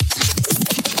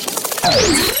You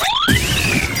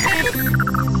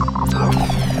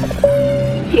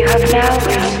have now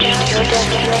reached your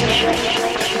destination.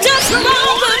 Just a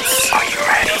moment! Are you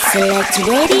ready? Select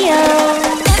radio.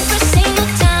 Every single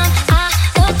time I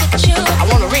look at you, I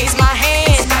wanna raise my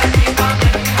hand.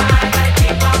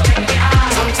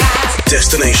 Sometimes.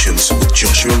 Destinations with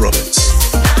Joshua Roberts.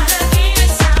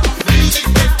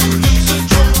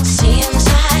 Seems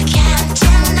I can't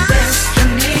deny.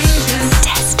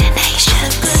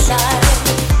 Destinations. I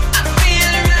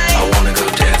wanna go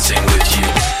dancing with you.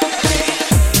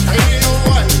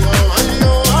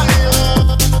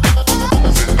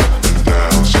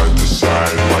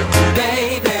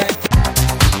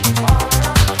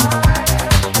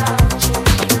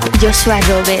 Joshua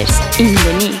Roberts in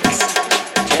the mix.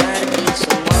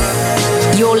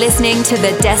 You're listening to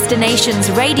the Destinations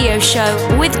Radio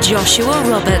Show with Joshua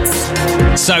Roberts.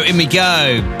 So in we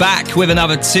go, back with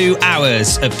another 2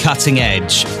 hours of cutting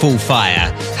edge, full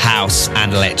fire, house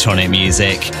and electronic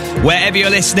music. Wherever you're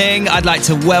listening, I'd like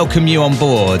to welcome you on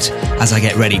board as I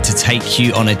get ready to take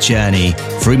you on a journey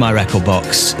through my record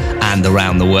box and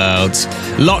around the world.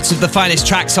 Lots of the finest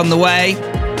tracks on the way.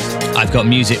 I've got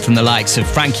music from the likes of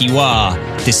Frankie Wah,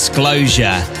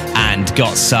 Disclosure and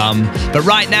Got Some. But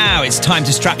right now, it's time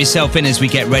to strap yourself in as we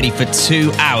get ready for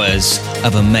 2 hours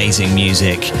of amazing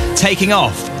music. Taking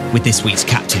off with this week's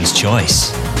Captain's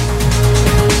Choice.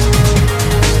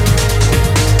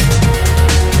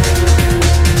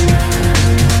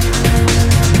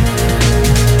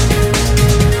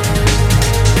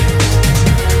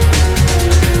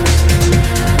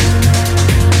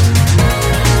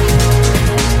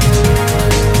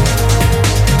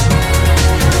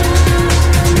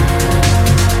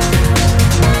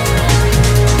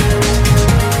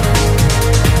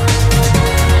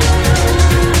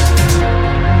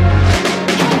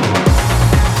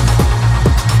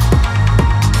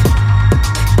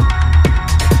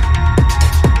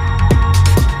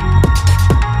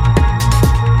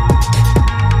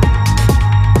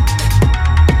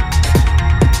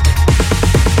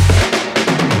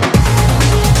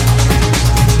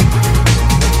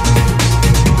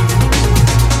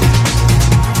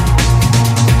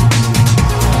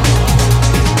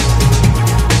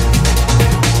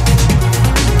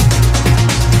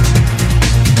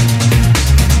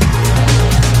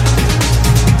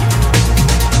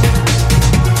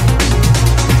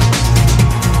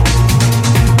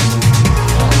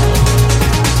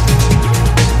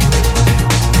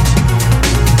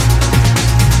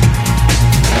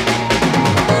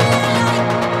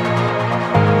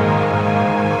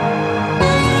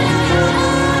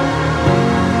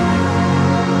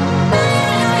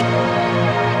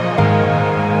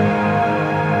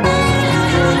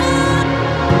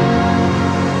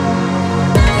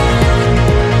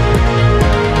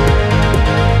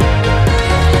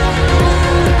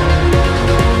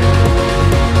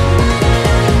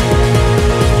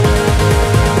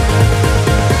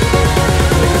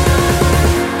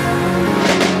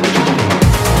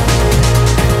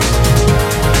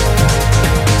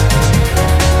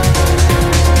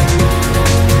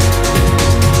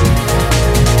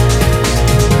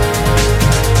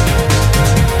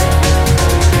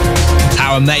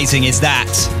 Amazing is that?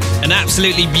 An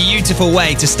absolutely beautiful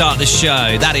way to start the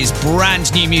show. That is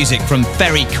brand new music from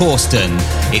Ferry Corsten.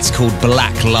 It's called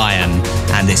Black Lion,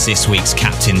 and it's this week's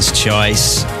Captain's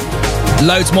Choice.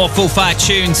 Loads more full fire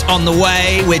tunes on the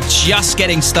way. We're just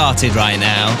getting started right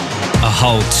now. A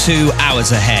whole 2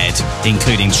 hours ahead,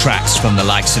 including tracks from the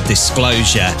likes of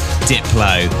Disclosure,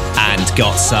 Diplo, and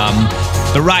Got Some.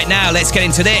 But right now, let's get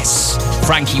into this.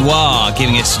 Frankie Wah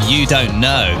giving us You Don't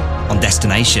Know on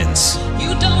Destinations.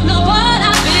 You don't know what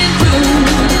I've been through.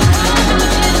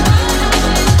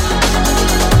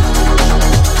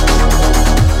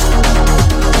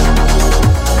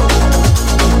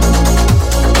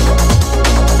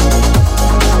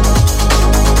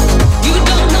 You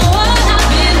don't know what I've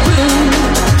been through.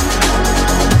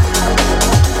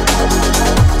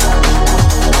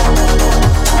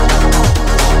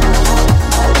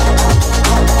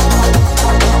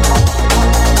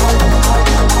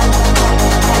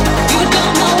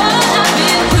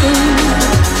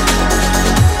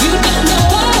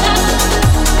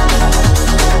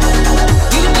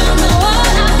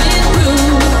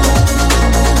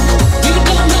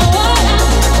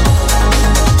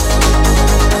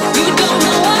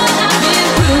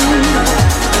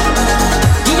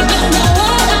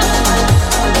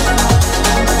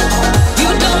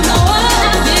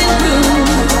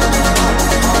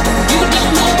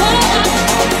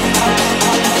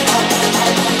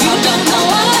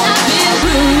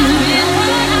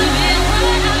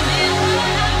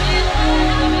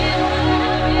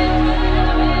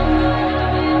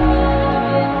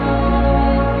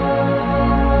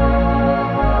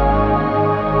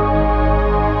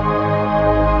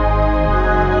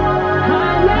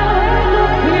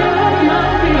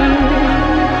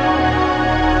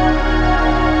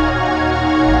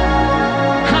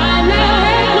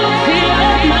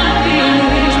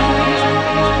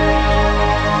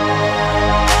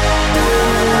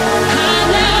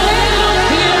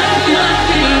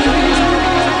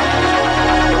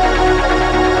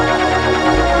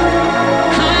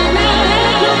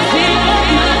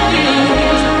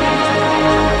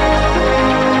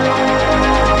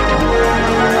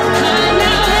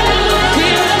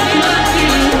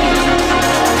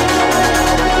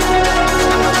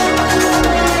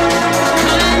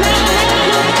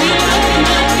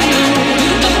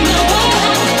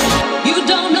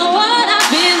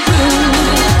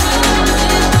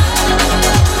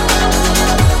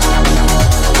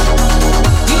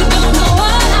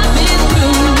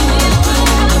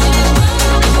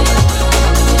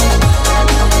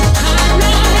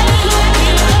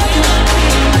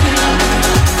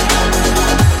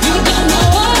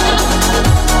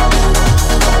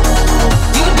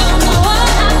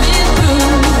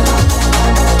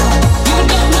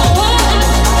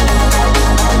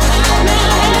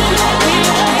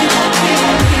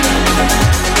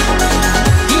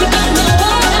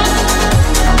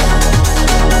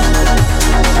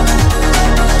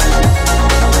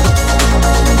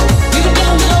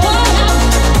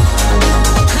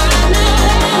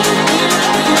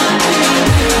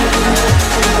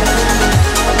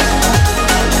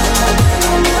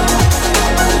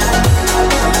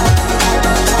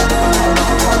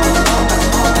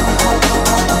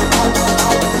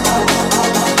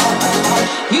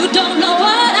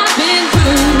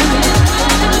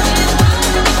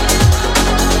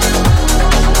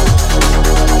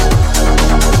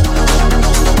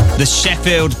 the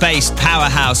Sheffield-based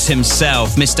powerhouse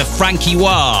himself, Mr. Frankie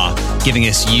Wah, giving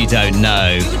us You Don't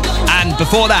Know. And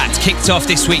before that, kicked off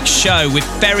this week's show with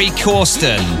Ferry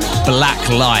Corsten, Black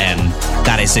Lion.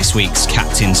 That is this week's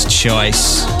Captain's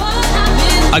Choice.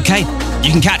 Okay,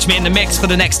 you can catch me in the mix for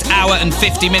the next hour and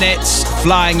 50 minutes,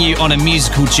 flying you on a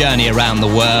musical journey around the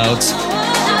world.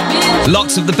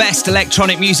 Lots of the best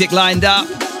electronic music lined up.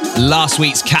 Last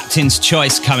week's Captain's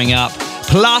Choice coming up.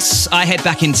 Plus, I head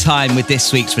back in time with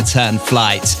this week's return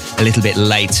flight a little bit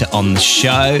later on the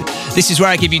show. This is where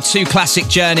I give you two classic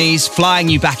journeys, flying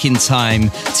you back in time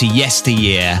to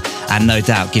yesteryear and no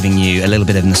doubt giving you a little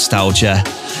bit of nostalgia.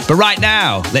 But right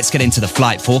now, let's get into the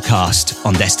flight forecast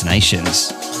on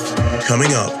Destinations.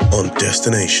 Coming up on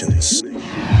Destinations.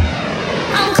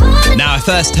 Now, I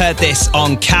first heard this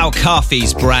on Cal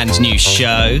Carthy's brand new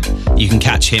show. You can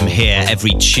catch him here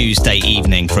every Tuesday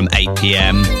evening from 8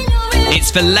 p.m.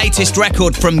 It's the latest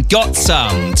record from Got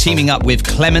Some, teaming up with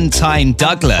Clementine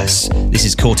Douglas. This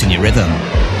is Caught in Your Rhythm.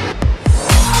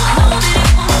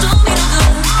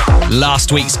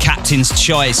 Last week's Captain's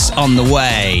Choice on the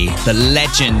way. The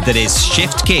legend that is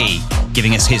Shift Key,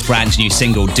 giving us his brand new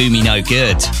single, Do Me No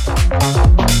Good.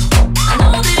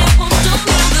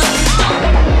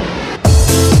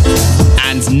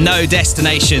 And no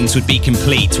Destinations would be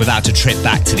complete without a trip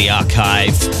back to the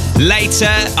archive. Later,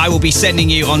 I will be sending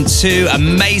you on two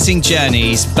amazing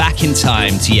journeys back in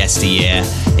time to yesteryear,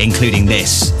 including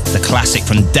this, the classic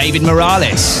from David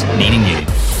Morales, Needing You.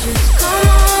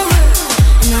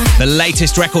 The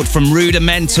latest record from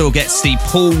Rudimental gets the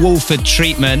Paul Woolford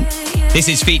treatment. This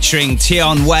is featuring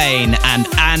Tion Wayne and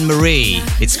Anne Marie.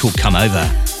 It's called Come Over.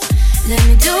 Let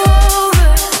me do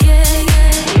over, yeah,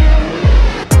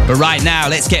 yeah. But right now,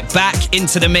 let's get back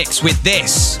into the mix with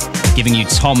this, giving you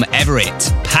Tom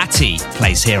Everett. Patty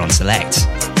plays here on Select.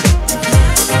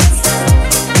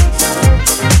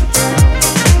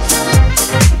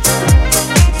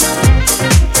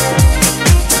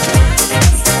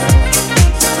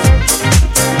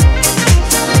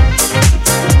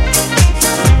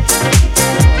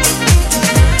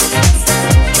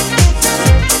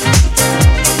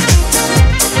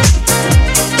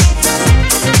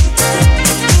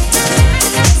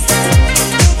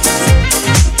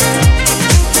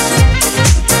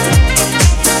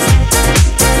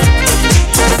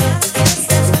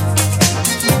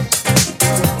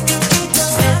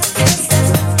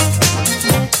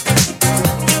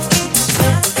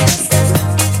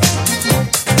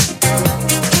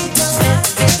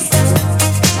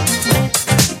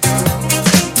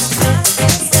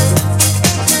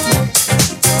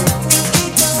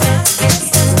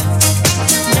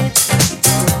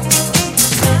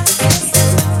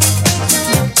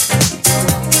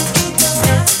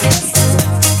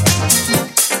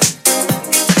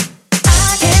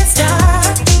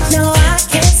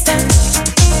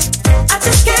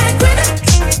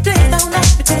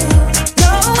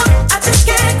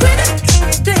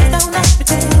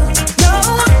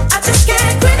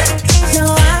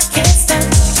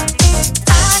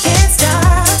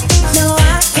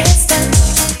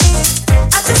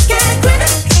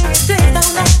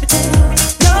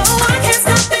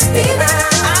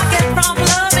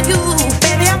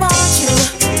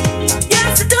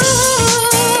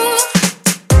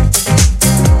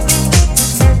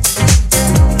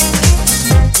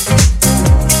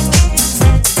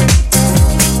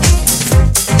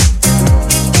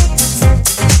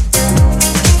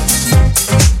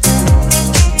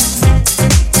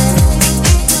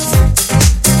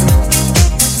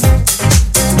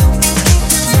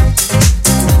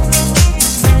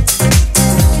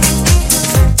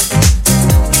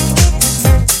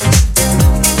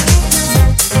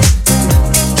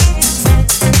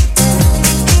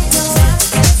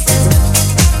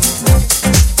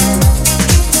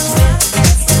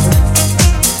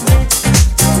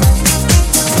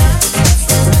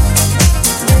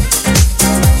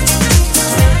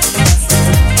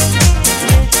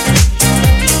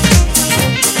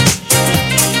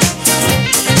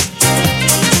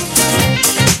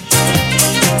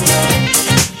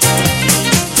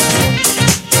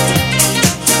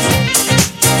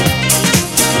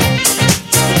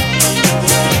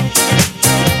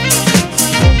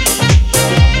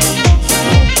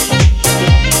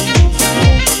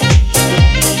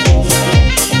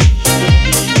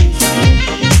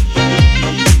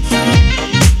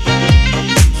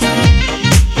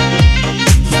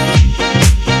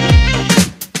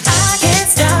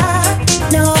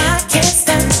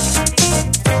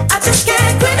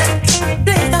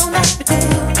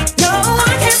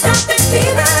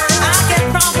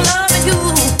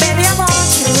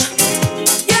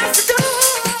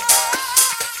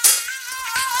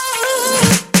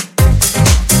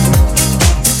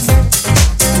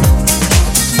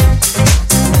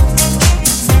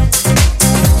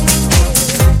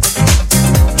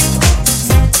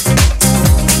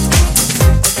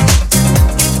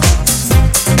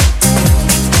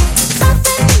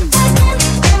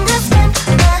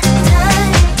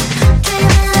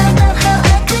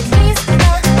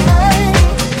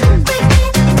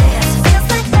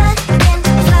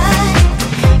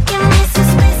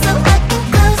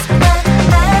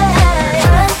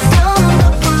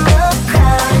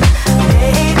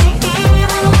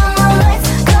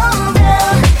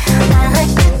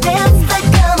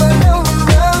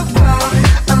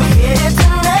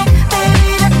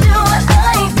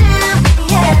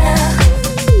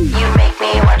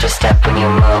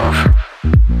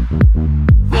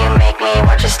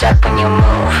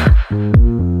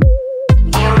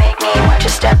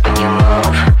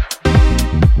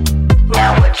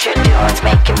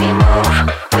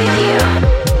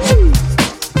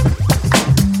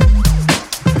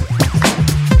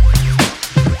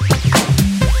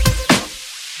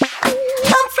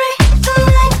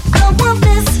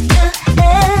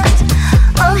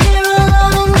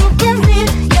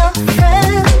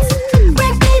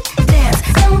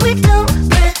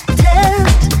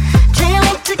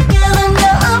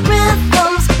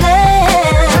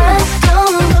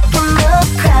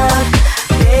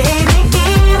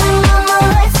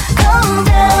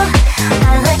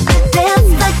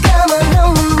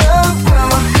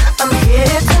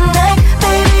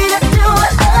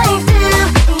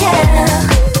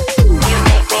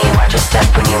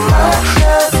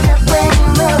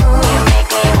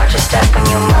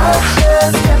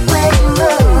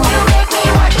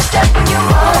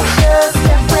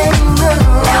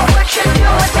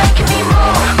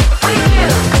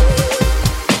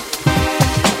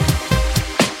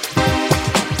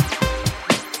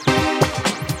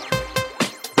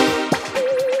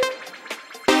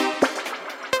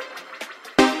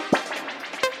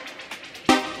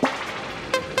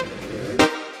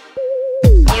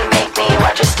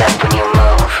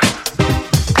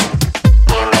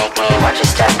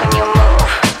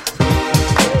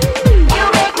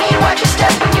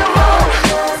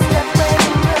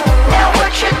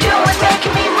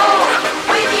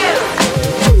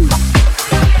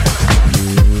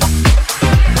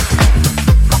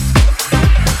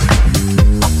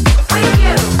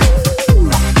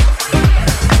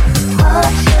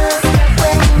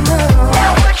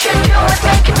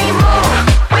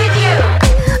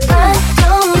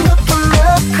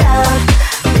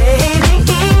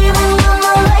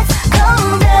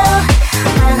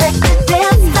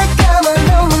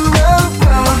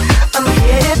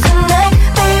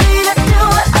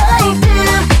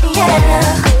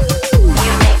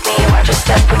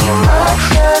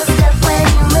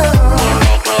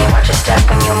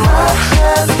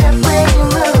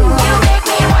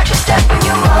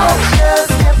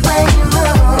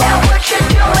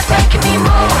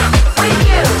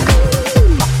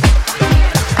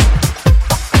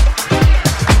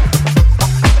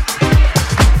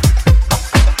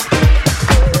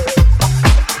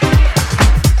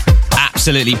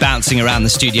 absolutely bouncing around the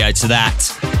studio to that.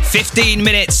 15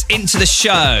 minutes into the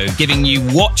show, giving you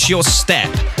Watch Your Step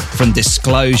from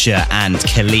Disclosure and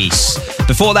Khalees.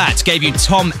 Before that, gave you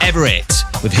Tom Everett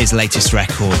with his latest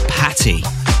record, Patty.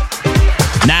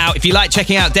 Now, if you like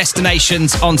checking out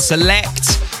Destinations on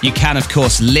Select, you can, of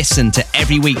course, listen to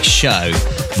every week's show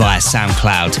via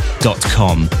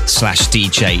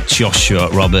soundcloud.com/DJ Joshua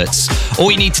Roberts. All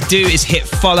you need to do is hit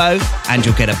follow and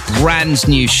you'll get a brand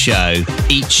new show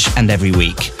each and every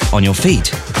week on your feed.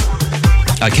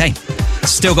 Okay,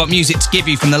 still got music to give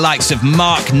you from the likes of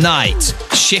Mark Knight,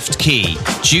 Shift Key,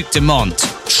 Duke Dumont,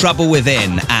 Trouble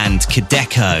Within and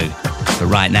Kideko. But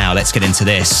right now, let's get into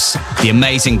this. The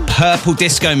amazing Purple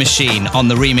Disco Machine on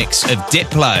the remix of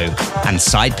Diplo and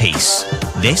Side Piece.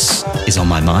 This is On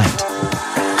My Mind.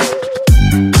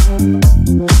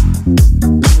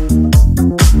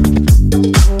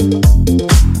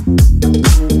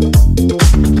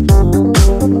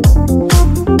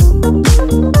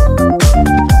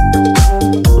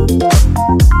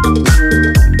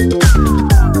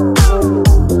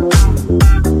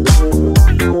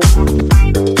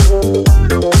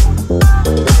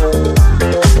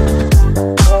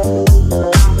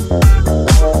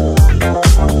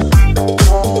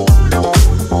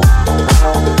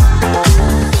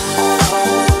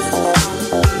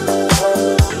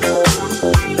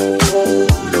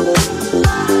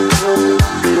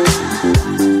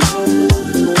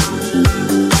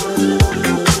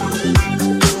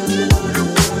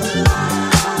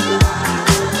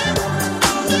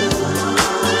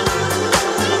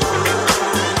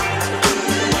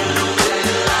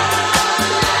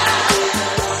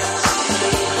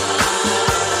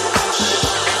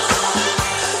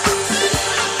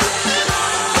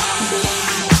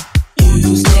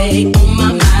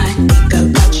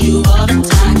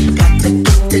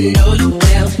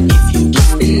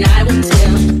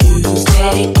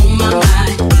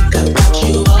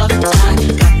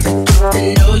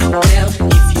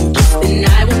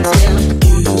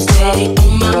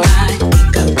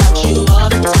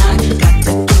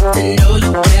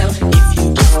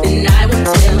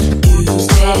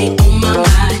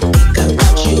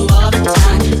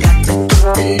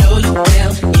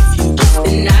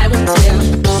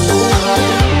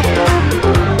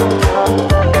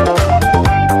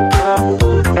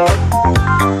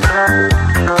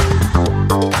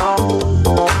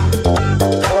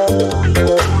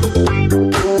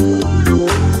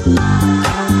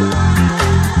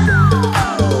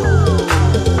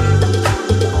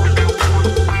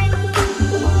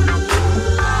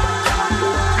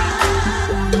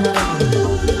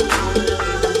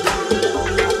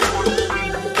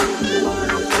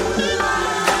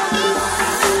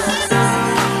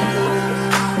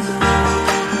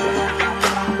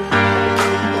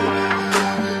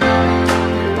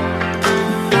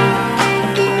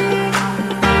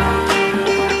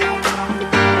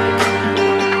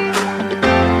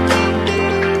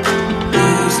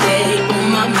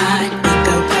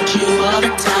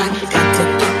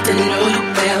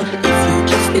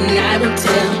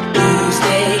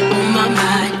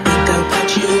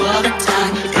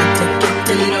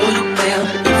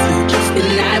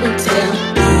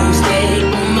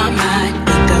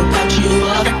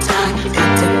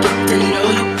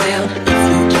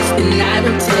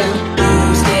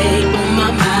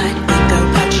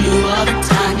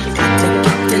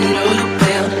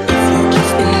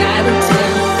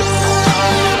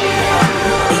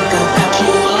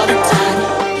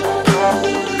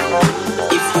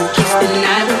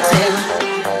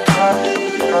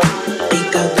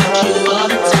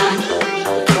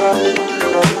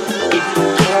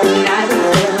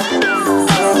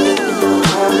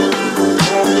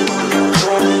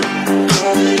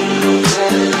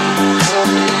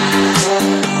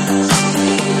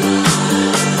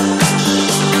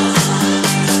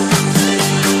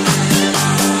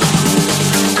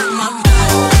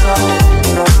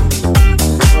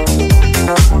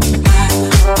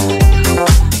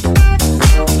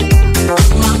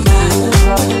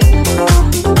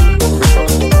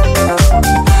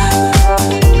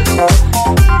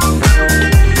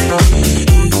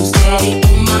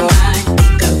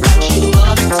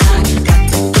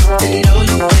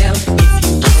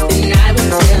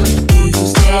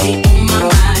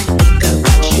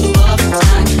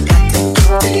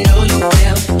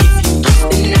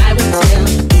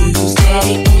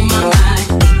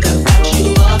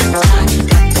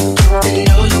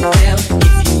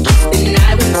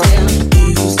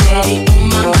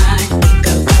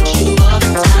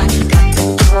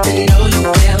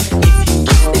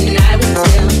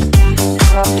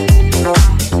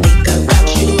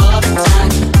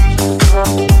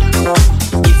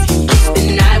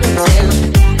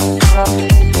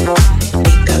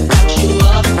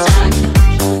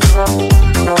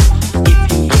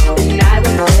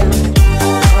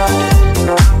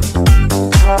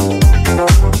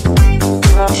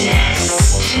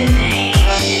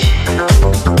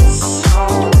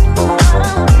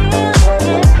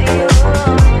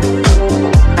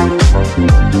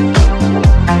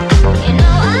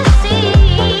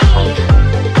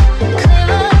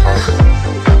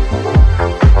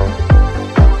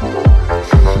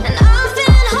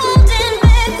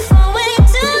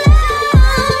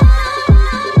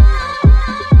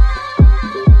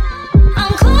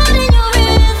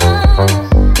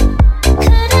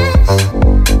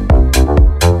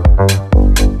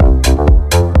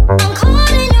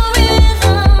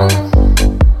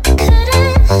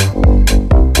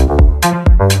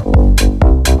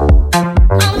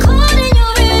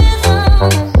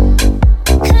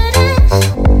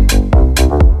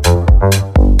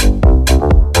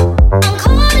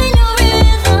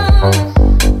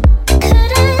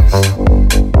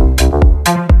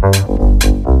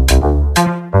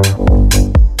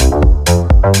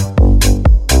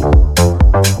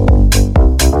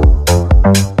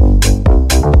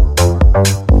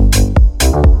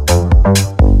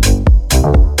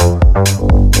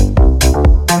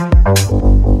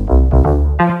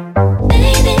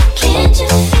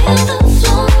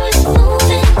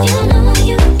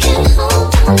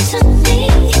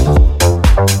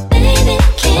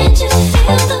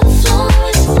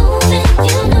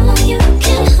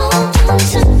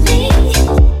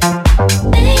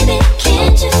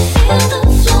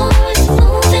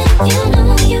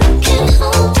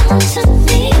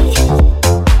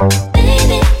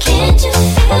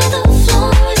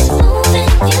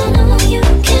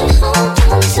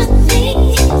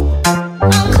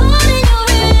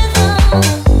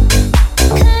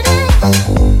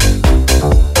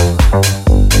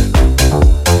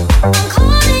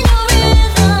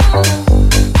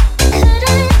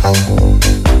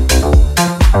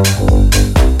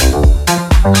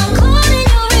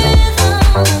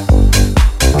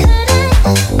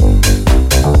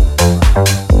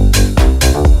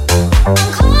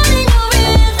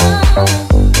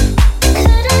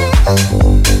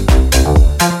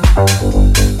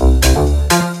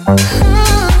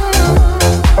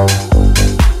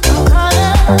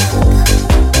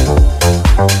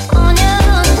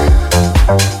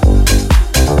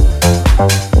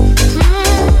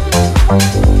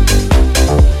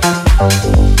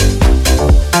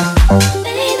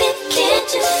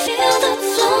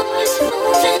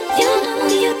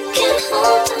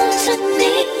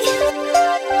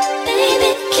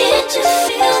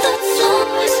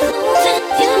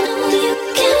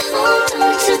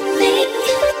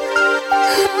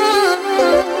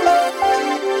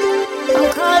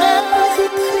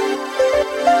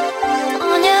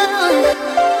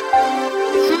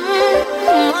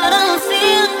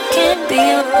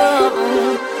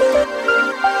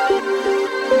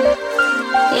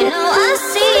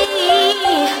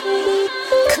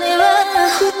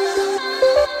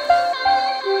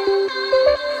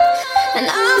 And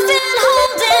I've been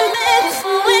holding back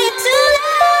for way too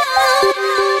long.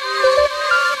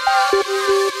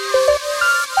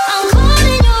 I'm caught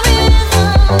in your rhythm.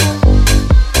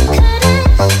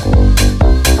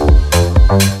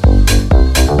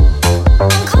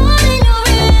 I'm caught in your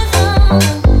rhythm.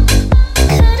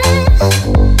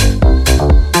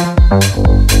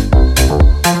 I'm caught in your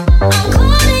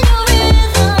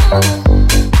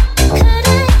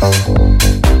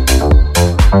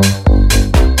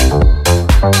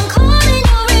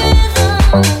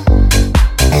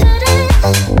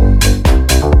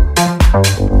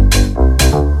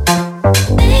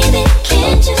Baby,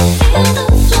 can't you feel the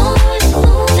floor is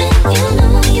moving? You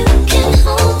know you can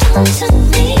hold on to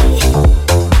me.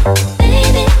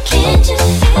 Baby, can't you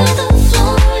feel the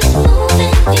floor is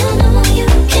moving? You know you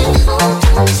can hold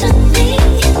on to me.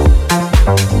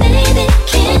 Baby,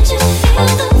 can't you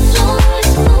feel the floor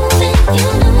is moving? You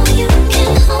know you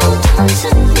can hold on to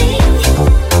me.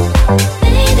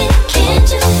 Baby, can't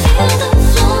you feel the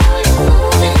floor is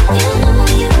moving? You know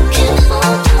you can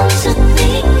hold on to me.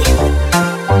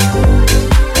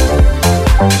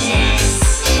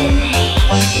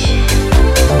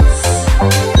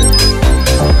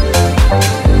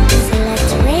 Select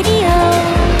Radio.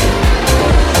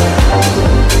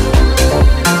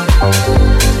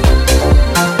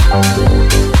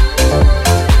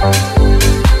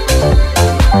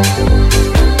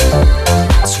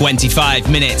 25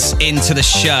 minutes into the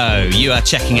show, you are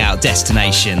checking out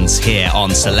Destinations here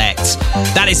on Select.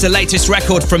 That is the latest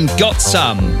record from Got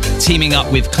Some, teaming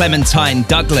up with Clementine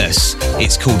Douglas.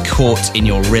 It's called Caught in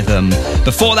Your Rhythm.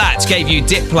 Before that, gave you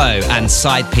Diplo and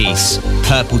Side Piece,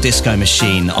 Purple Disco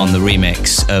Machine on the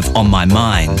remix of On My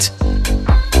Mind.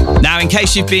 Now, in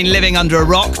case you've been living under a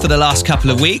rock for the last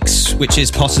couple of weeks, which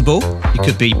is possible, you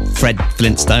could be Fred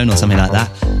Flintstone or something like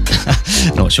that.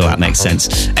 Not sure that makes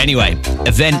sense. Anyway,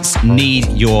 events need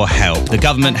your help. The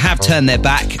government have turned their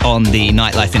back on the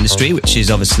nightlife industry, which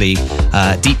is obviously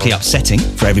deeply upsetting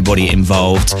for everybody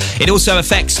involved. It also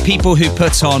affects people who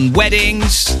put on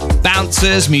weddings,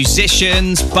 bouncers,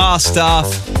 musicians, bar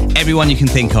staff, everyone you can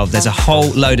think of. There's a whole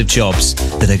load of jobs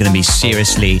that are going to be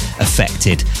seriously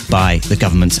affected by the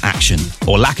government's action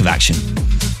or lack of action.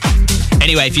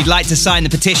 Anyway, if you'd like to sign the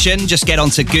petition, just get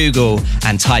onto Google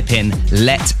and type in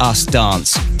Let Us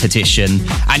Dance petition.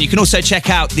 And you can also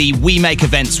check out the We Make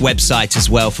Events website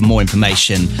as well for more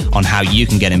information on how you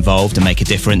can get involved and make a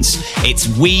difference. It's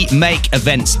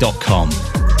wemakeevents.com.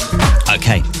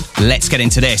 Okay, let's get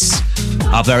into this.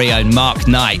 Our very own Mark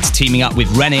Knight teaming up with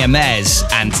Rene Amesz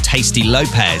and Tasty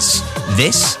Lopez.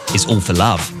 This is All for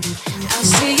Love. I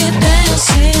see you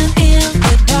dancing in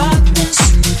the darkness.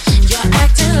 You're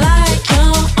acting like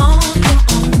you're on your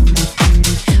own.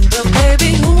 But baby,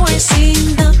 who ain't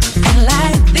seen nothing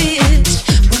like this?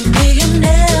 With me, you'll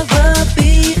never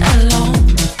be alone.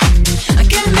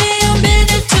 Give me a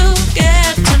minute to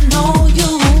get to know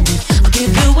you. I'll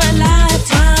give you a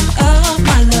lifetime of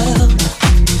my love.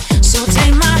 So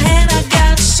take my hand, I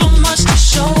got so much to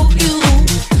show you.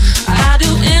 I'll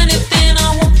do anything,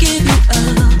 I won't give you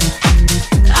up.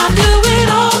 I'll do it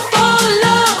all for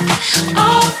love.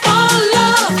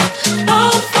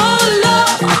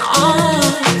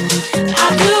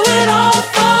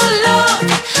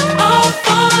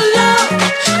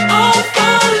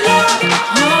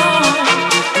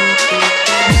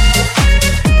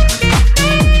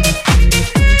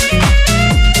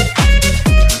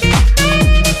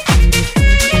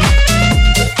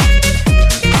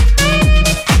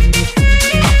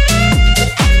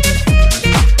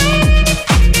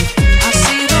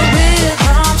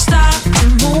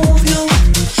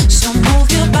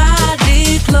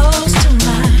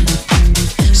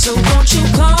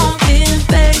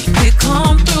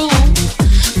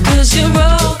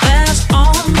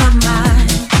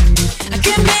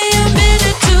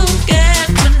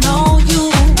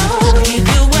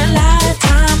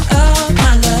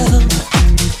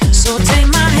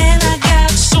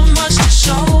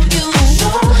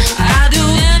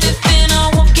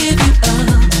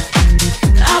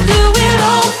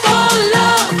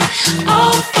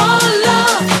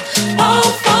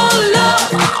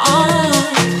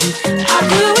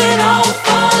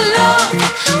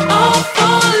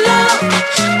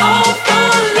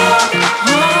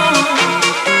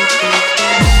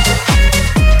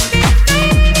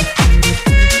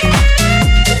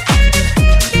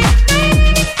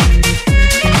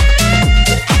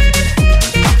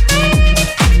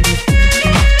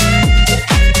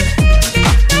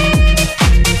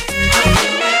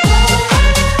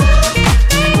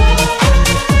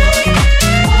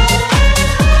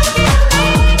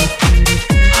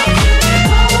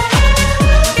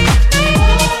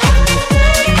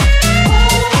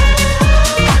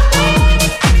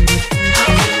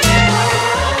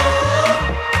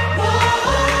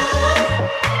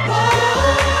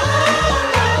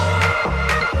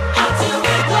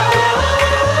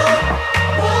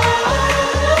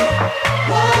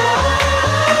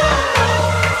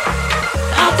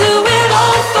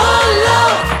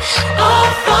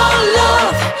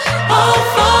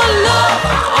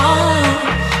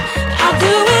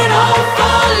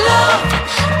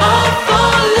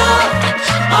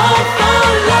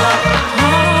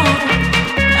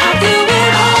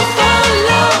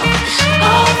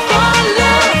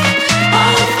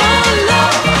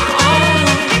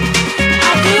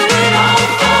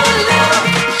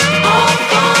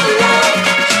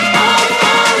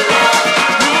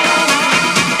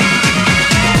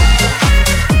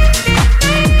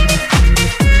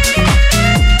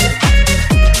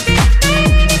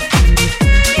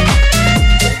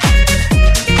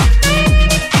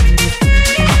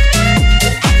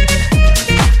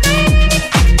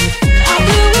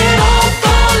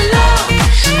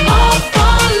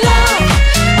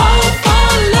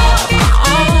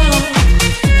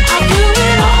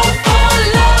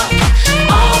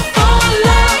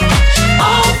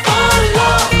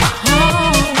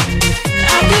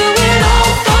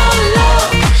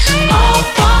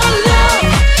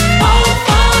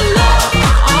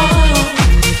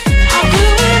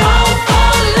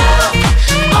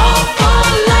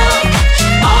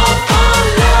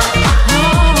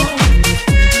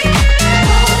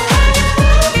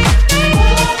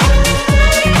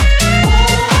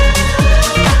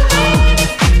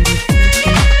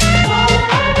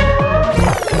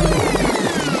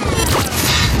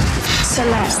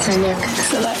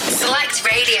 Select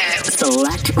Radio.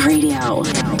 Select Radio.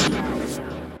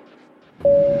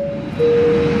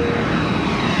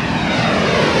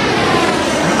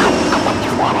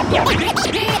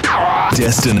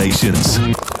 Destinations.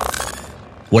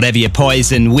 Whatever your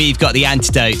poison, we've got the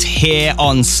antidote here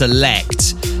on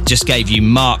Select. Just gave you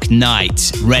Mark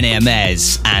Knight, Rene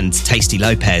Hermes and Tasty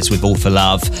Lopez with All for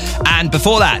Love. And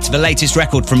before that, the latest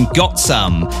record from Got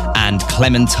Some and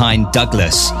Clementine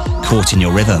Douglas, Caught in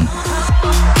Your Rhythm.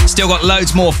 Still got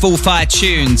loads more Full Fire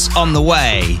tunes on the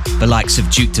way. The likes of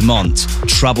Duke Dumont,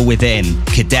 Trouble Within,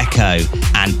 Kideko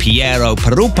and Piero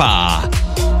Perupa.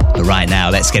 But right now,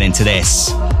 let's get into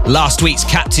this. Last week's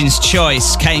Captain's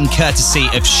Choice came courtesy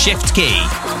of Shift Key.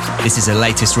 This is the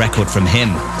latest record from him.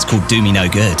 It's called Do Me No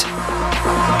Good.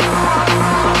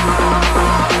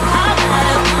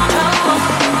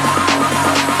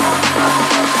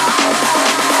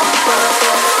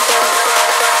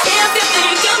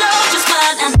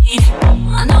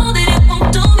 I know that it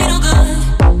won't do me no good.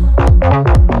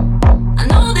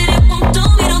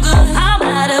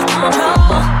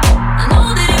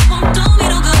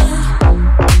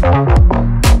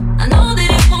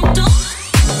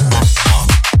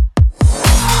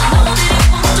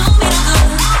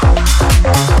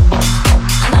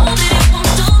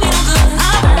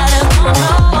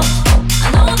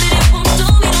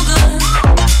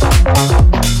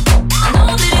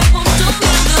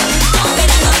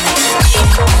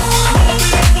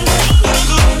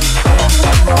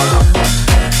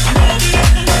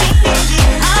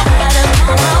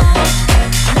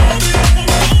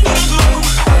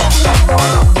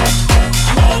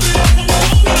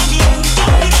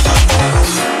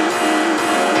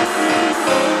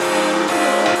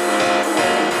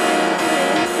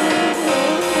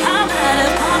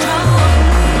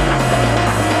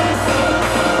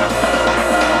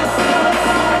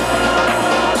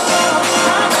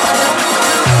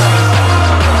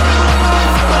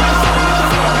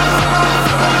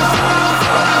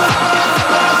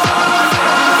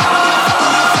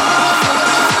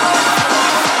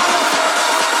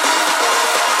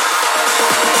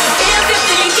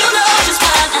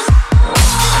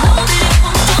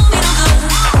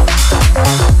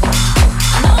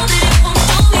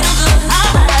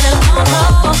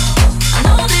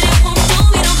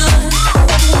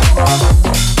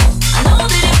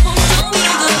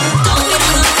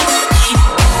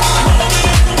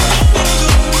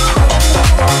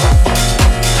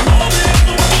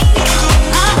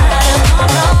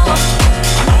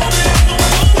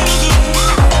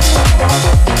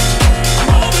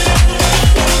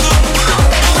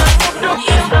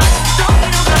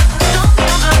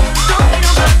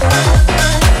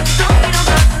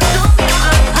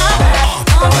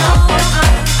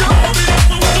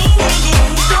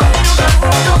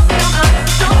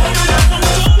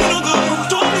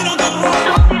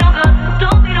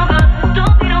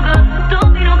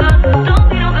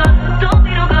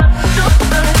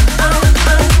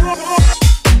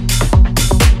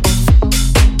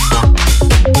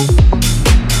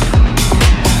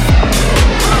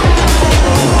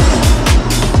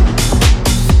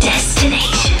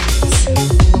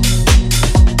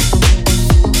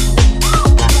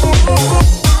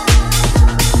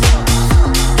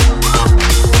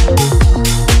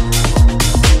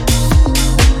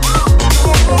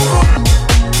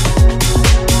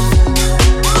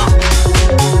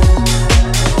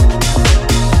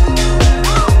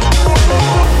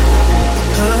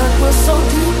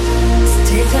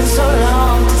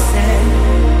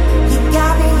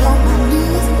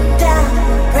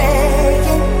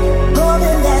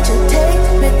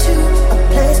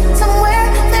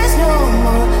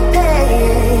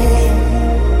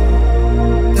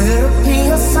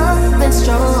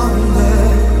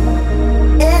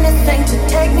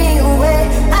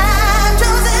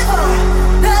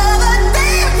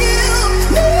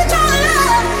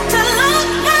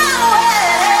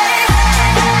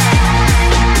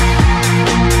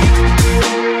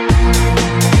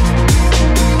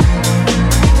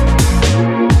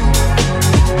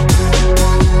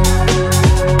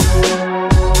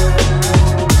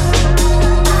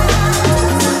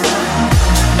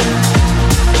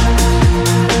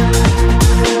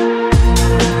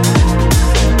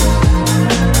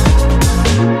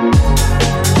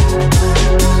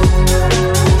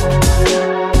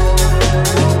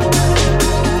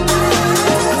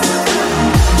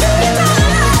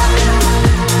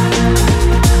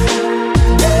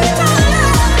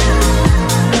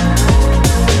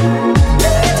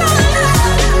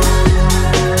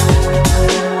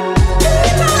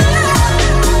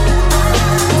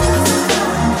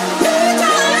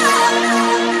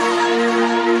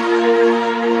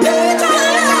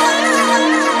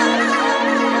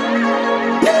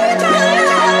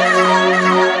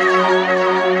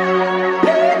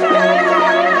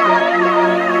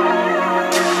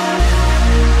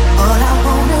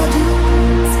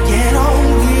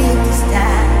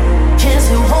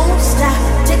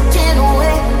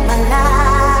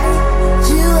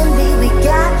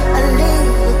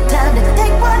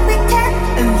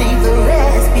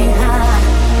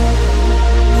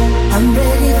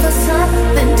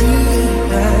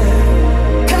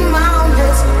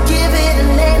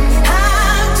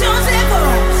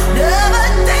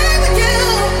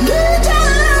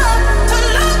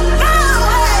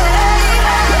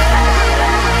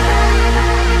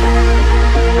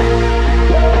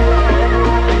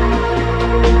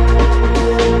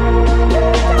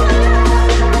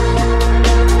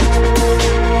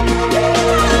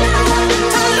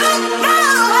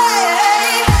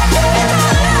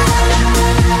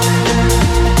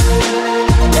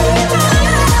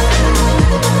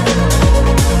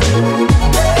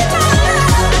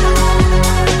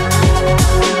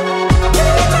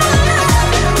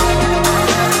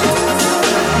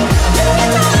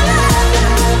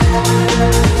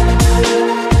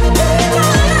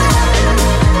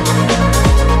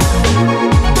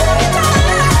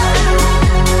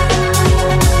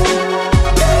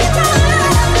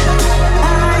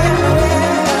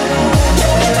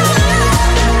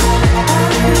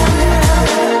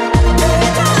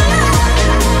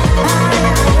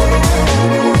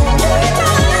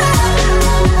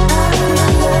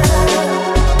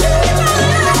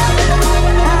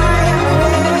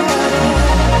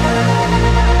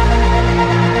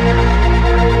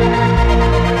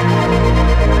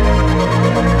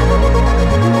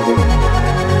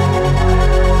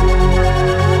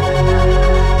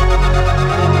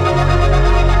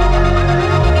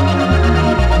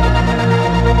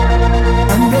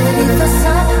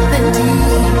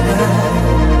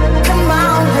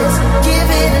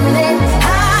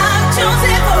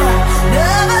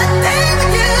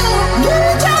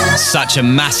 such a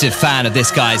massive fan of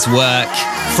this guy's work.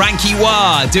 Frankie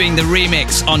Wah doing the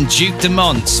remix on Duke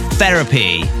Dumont's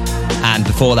Therapy. And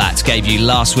before that, gave you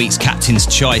last week's Captain's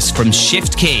Choice from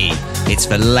Shift Key. It's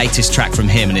the latest track from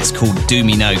him and it's called Do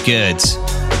Me No Good.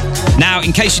 Now,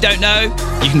 in case you don't know,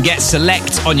 you can get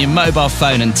Select on your mobile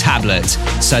phone and tablet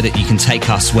so that you can take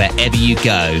us wherever you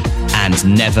go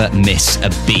and never miss a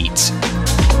beat.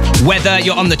 Whether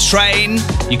you're on the train,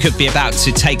 you could be about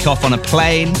to take off on a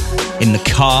plane, in the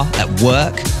car, at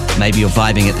work, maybe you're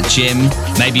vibing at the gym,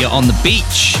 maybe you're on the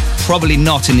beach, probably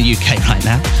not in the UK right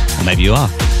now, or maybe you are,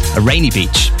 a rainy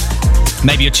beach.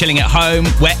 Maybe you're chilling at home,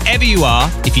 wherever you are.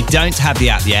 If you don't have the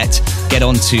app yet, get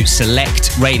on to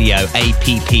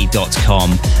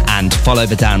selectradioapp.com and follow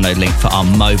the download link for our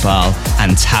mobile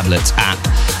and tablet app.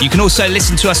 You can also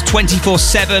listen to us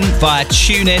 24/7 via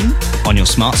TuneIn on your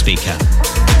smart speaker.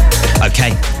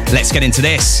 Okay, let's get into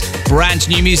this. Brand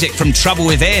new music from Trouble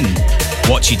Within.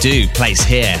 What You Do plays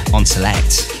here on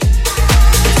Select.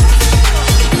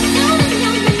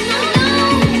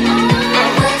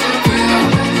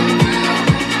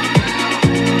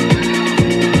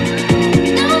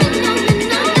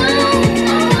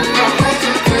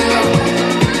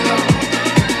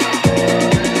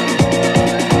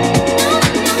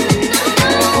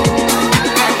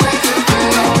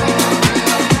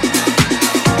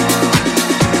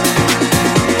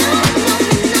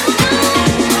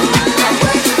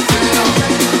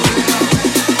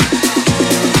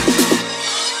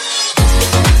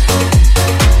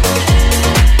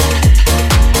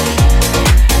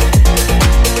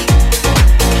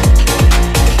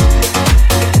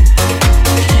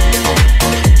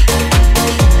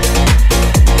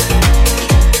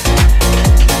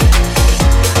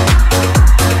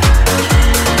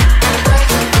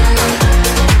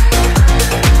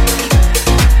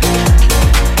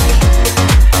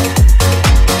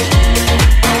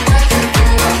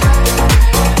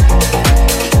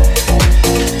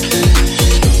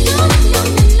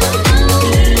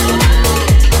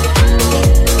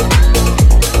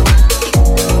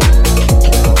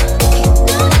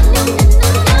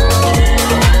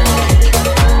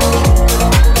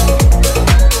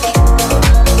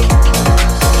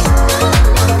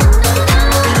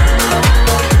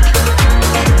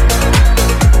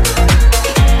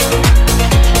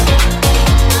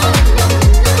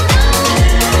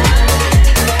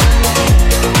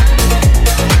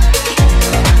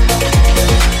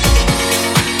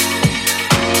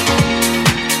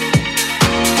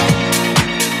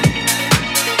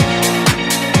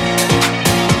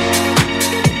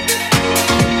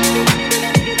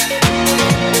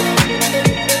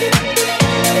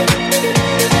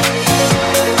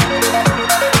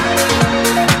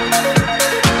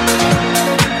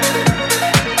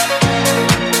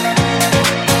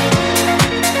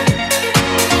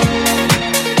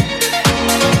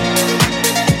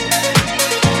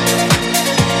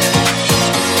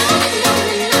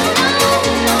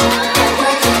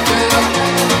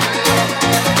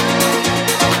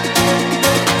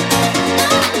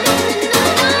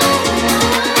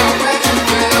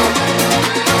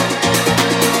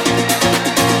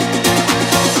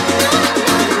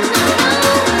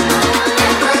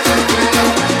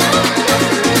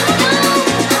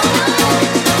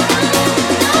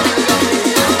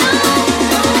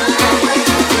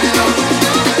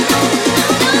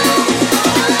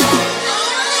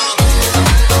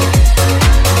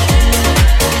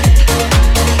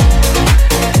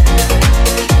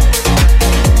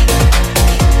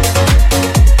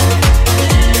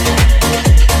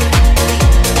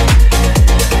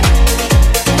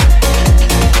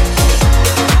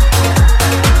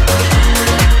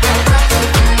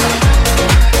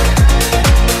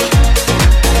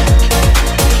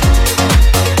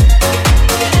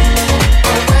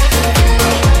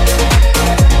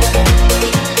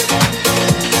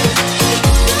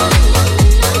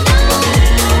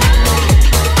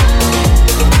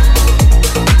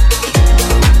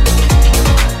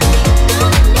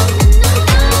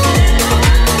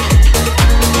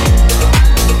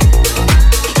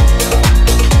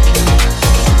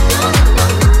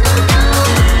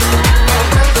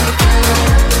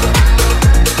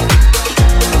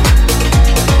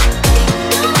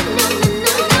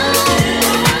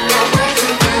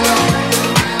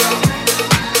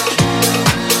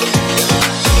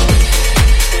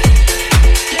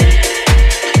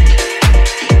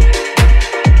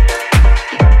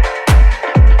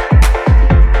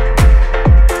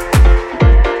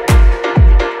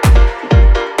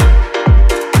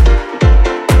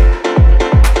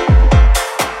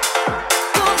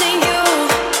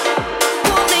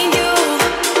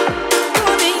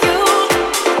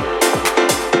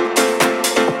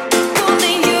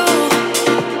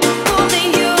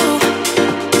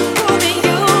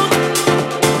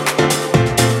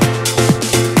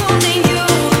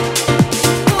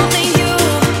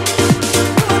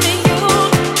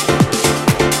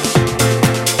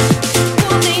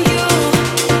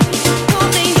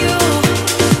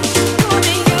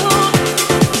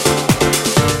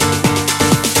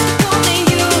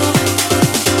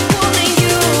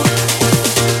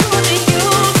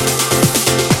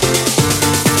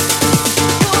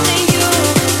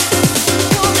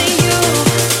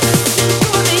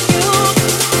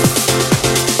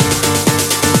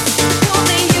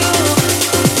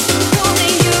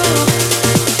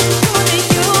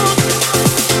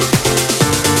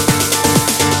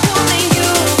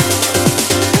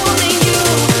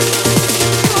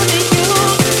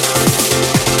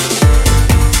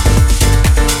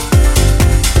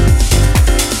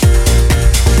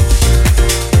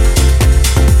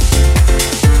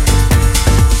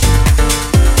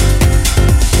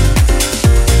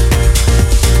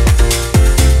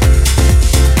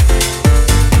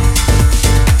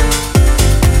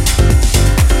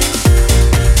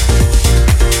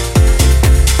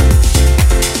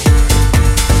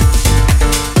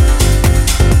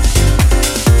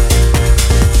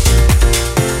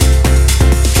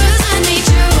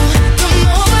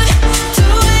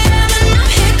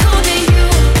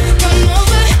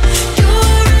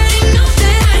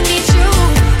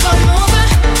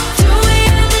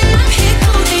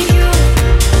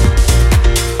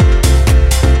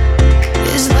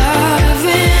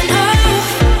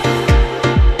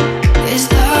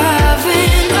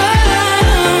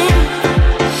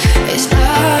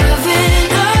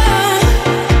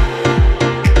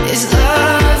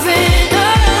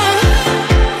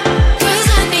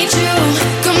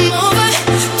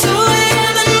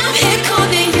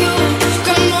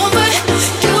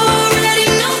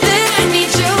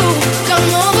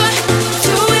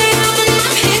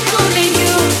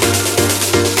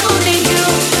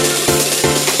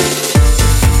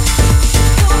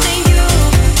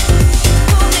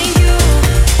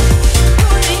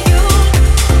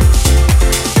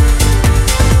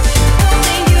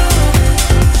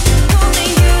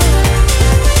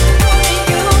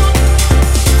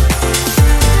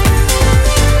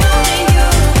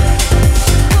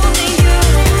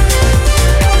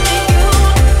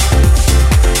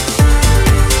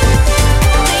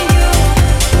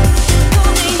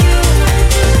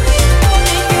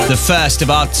 first of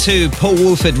our 2 Paul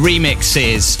Woolford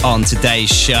remixes on today's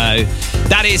show.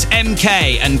 That is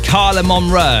MK and Carla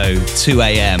Monroe, 2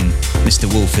 a.m.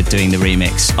 Mr. Woolford doing the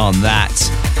remix on that.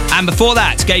 And before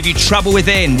that, gave you Trouble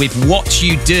Within with What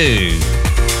You Do.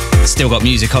 Still got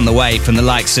music on the way from the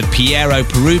likes of Piero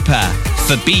Pirupa,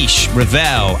 Fabish,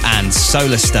 Ravel and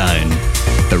Solarstone.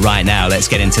 But right now, let's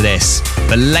get into this.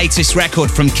 The latest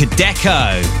record from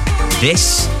Kadeko.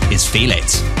 This is Feel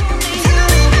It.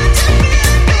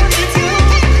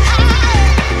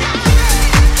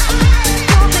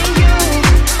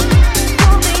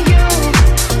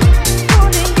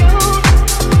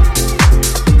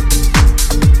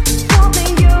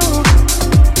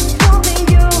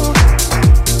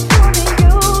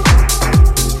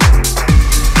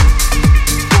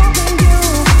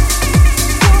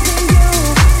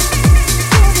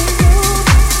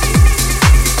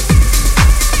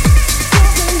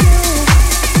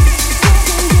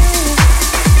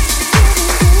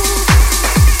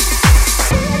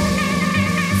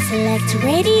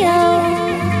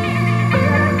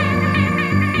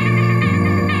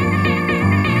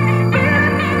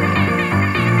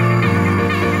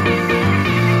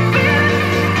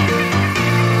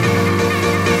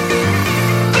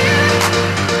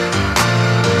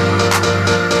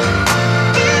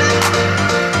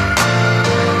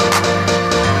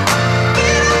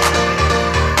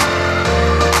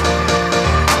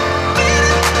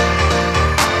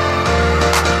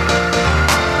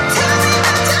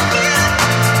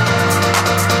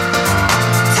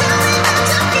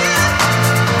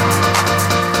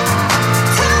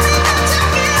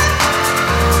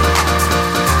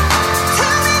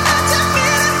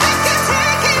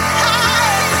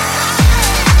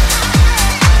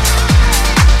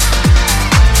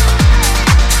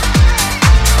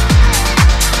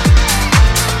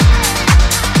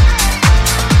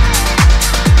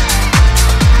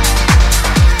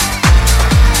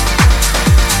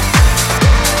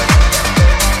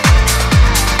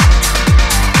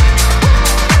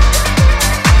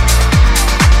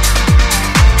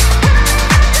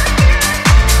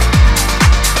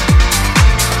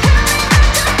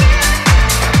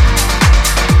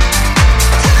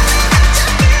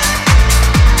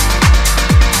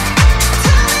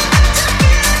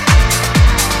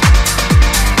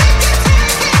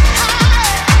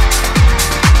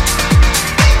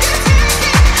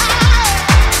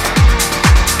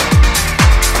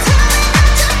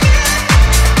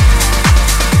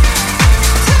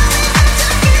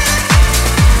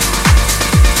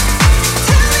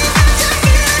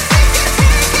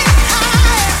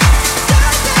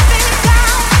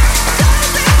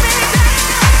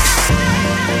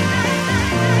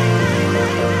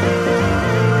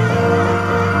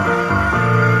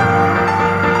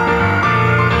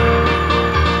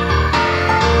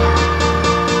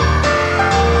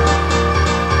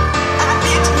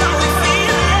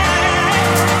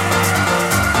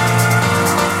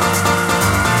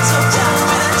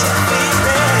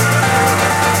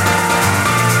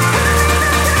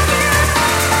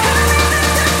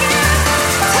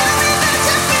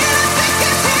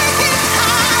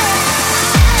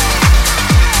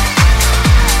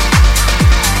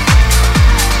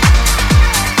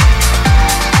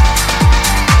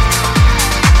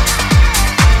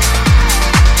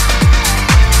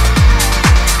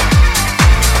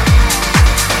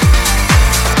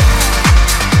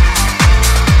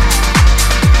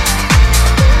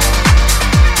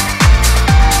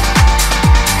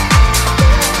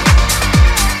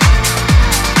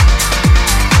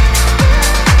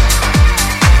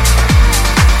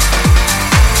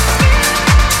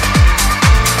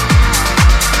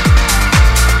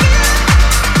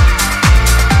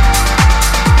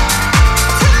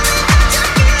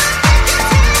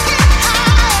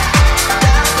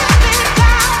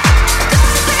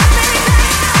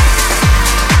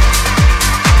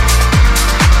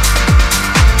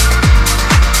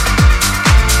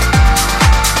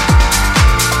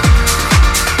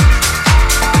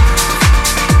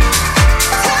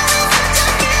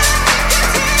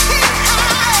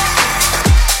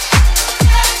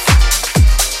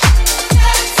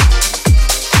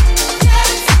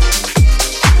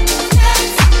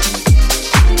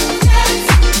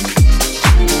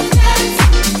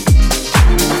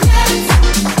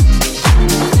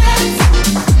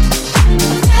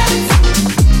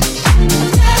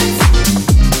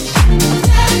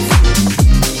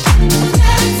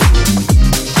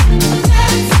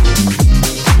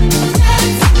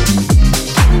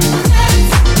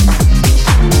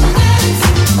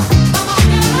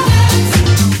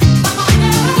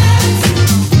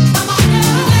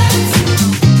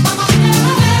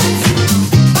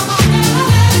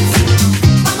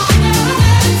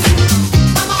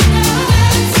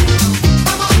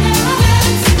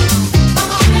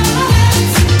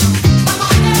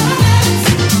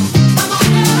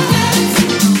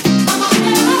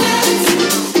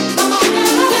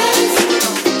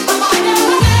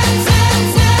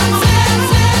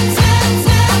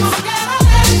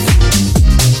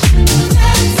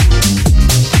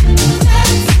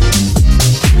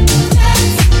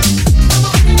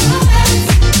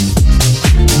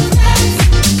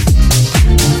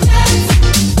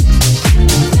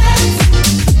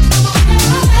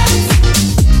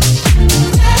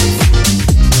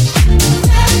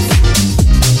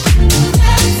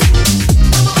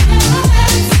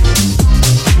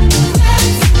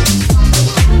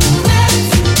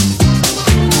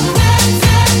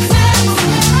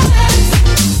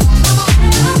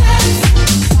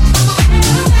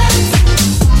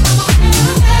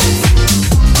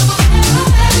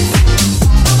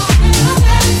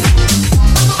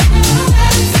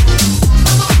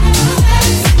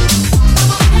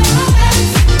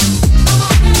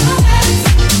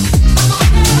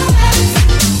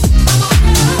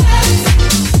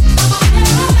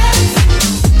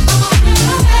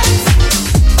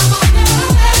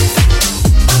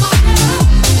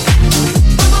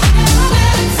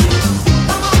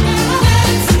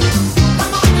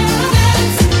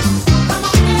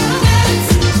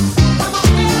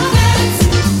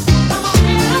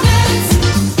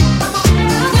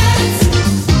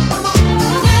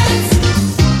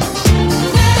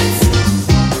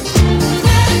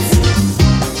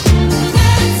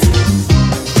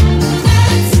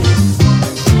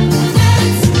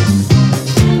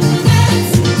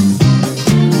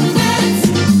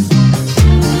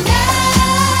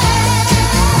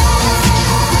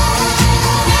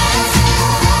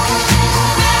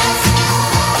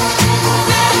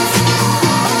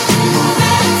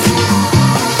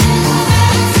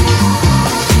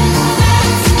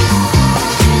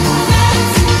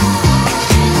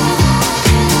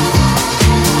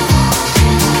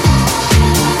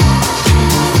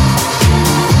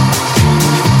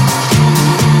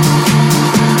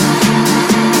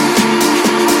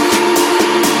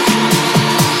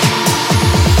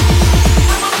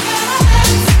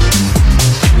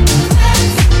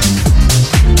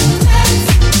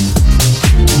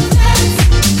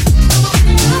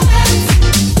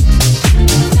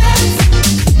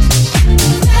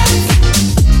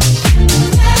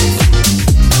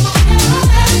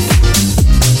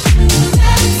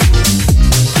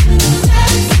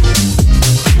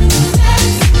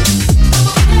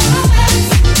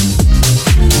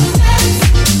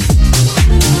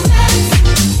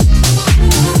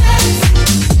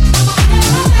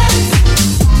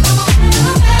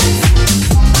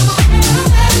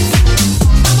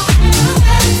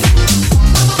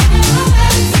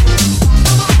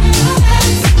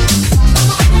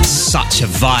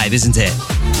 vibe, isn't it?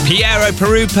 Piero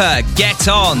Pirupa, Get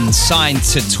On, signed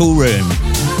to Toolroom.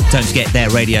 Don't forget their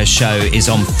radio show is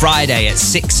on Friday at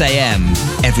 6 a.m.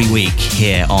 every week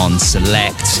here on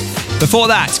Select. Before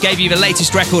that, gave you the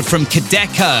latest record from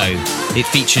Kadeko. It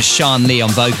features Sean Lee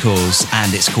on vocals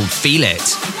and it's called Feel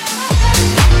It.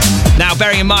 Now,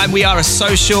 bearing in mind we are a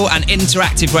social and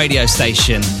interactive radio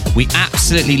station, we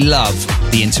absolutely love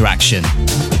the interaction.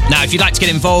 Now, if you'd like to get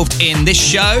involved in this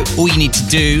show, all you need to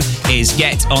do is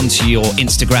get onto your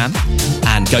Instagram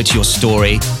and go to your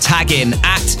story, tag in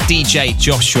at DJ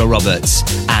Joshua Roberts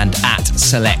and at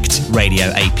Select Radio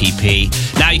APP.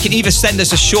 Now, you can either send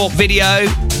us a short video,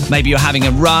 maybe you're having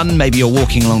a run, maybe you're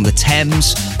walking along the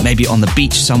Thames, maybe you're on the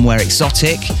beach somewhere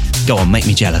exotic. Go on, make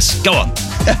me jealous. Go on.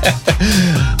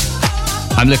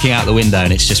 I'm looking out the window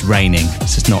and it's just raining.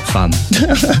 It's just not fun.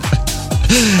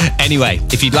 Anyway,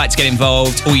 if you'd like to get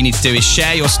involved, all you need to do is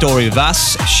share your story with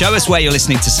us, show us where you're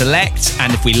listening to Select,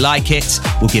 and if we like it,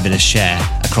 we'll give it a share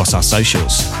across our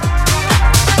socials.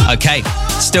 Okay,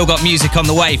 still got music on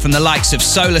the way from the likes of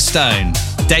Solarstone,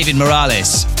 David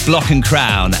Morales, Block and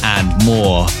Crown, and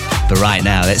more. But right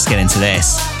now, let's get into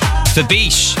this.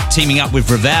 Fabish teaming up with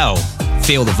Ravel,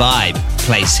 Feel the Vibe,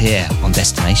 plays here on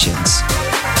Destinations.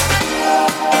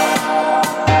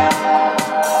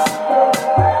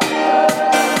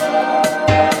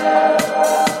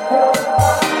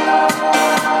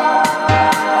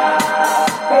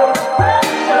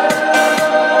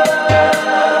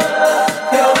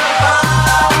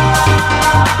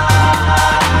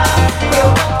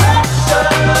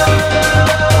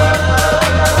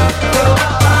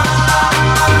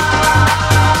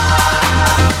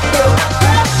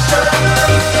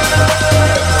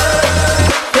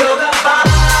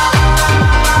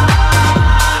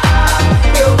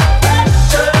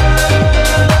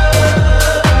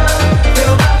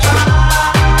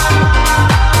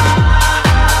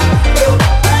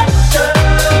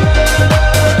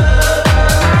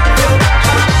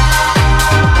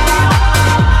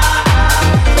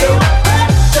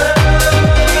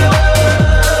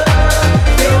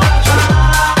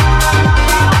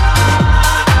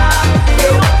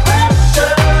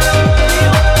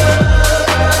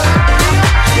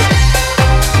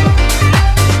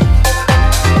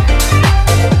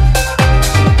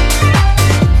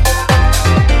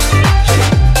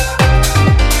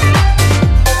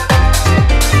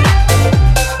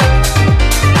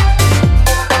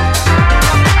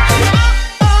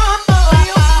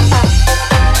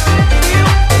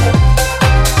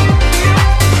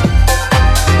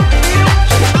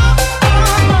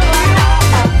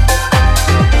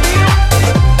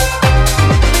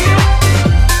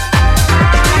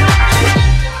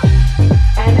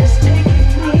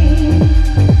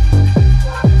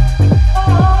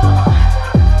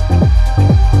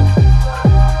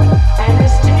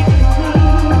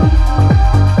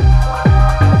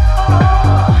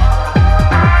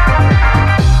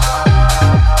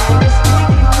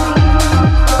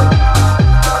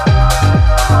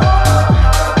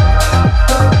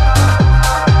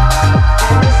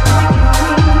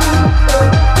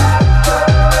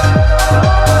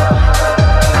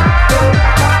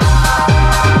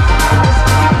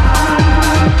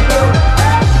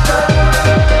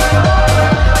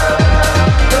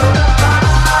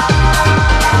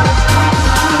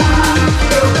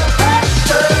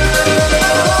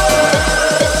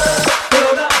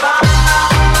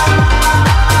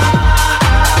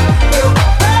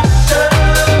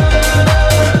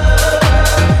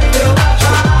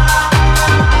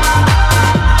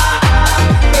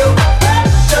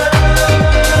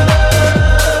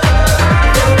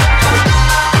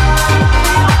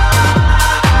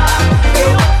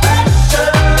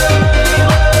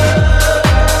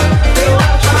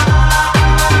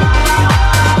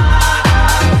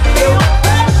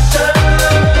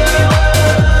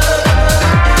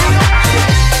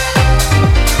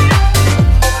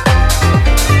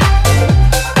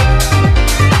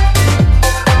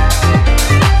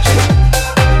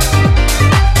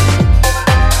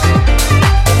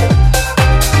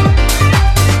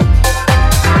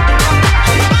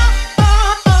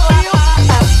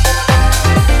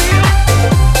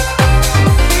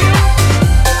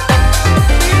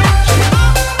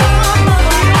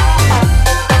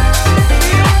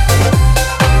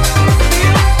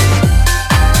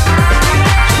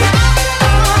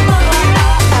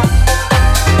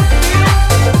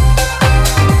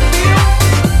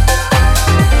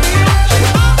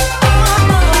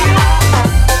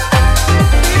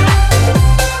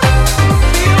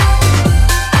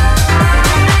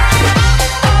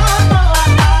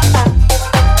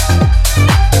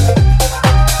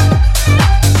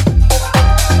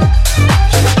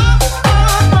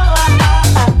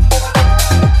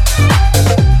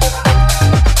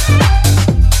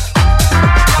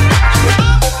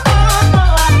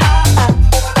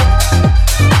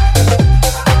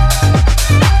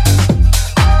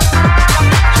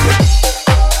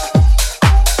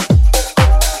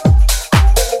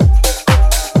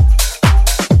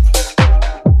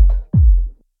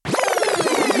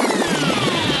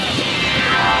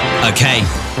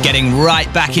 getting right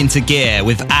back into gear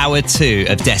with hour 2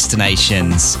 of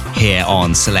Destinations here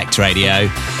on Select Radio.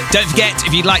 Don't forget,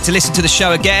 if you'd like to listen to the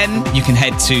show again, you can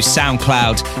head to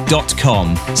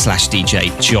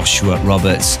soundcloud.com/DJ Joshua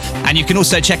Roberts. And you can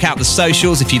also check out the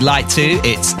socials if you'd like to.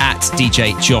 It's at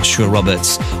DJ Joshua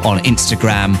Roberts on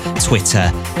Instagram,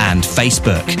 Twitter, and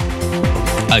Facebook.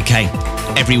 Okay.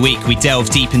 Every week we delve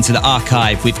deep into the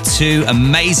archive with 2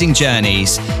 amazing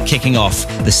journeys kicking off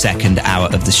the second hour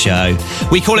of the show.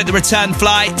 We call it the Return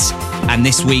Flight, and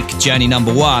this week journey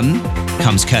number 1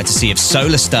 comes courtesy of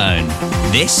Solarstone.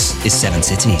 This is 7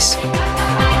 Cities.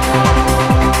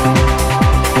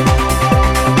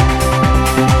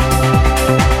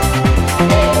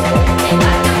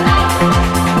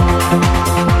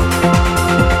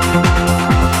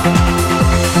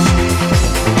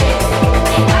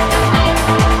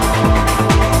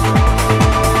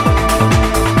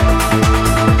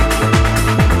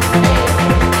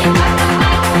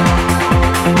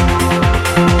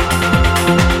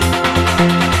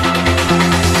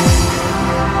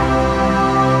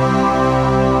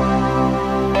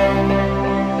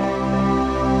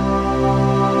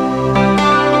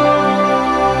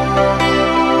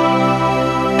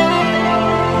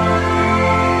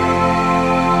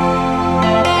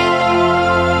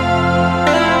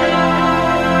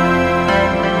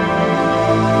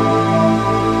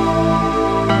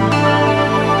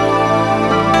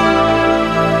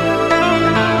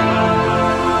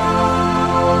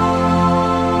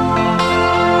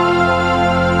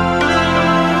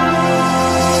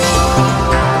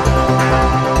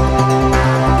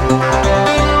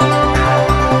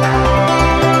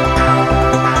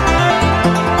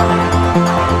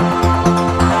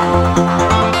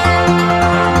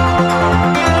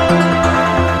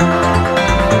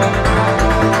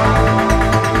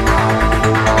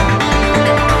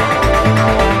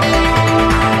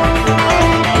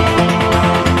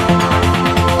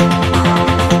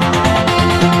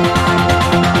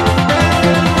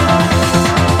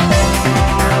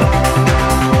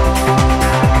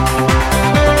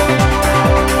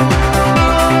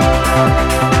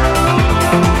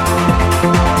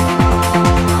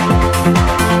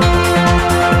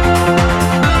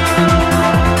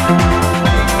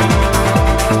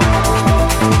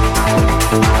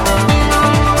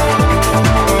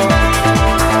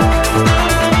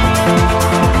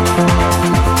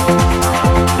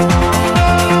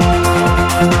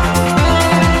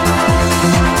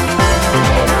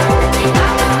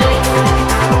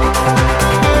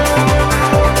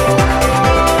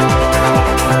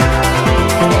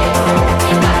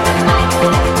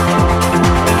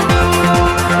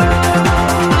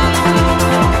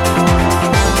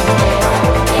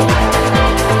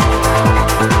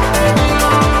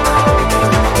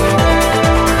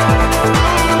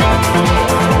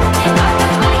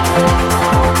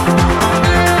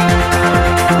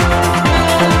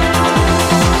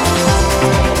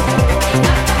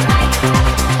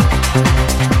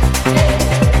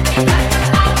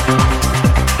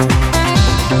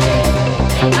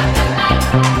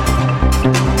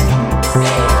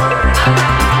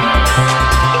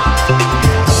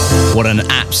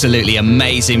 Absolutely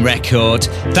amazing record.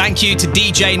 Thank you to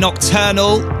DJ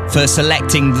Nocturnal for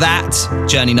selecting that.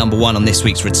 Journey number 1 on this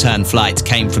week's Return Flight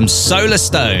came from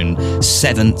Solarstone,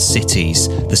 7 Cities,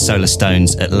 the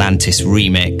Solarstone's Atlantis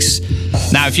remix.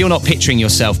 Now, if you're not picturing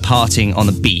yourself partying on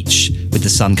the beach with the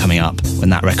sun coming up when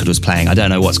that record was playing, I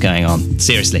don't know what's going on.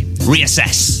 Seriously,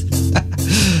 reassess.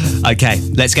 Okay,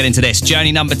 let's get into this.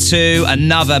 Journey number 2,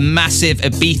 another massive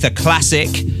Ibiza classic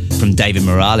from David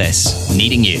Morales.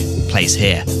 Needing You plays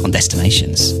here on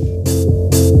Destinations.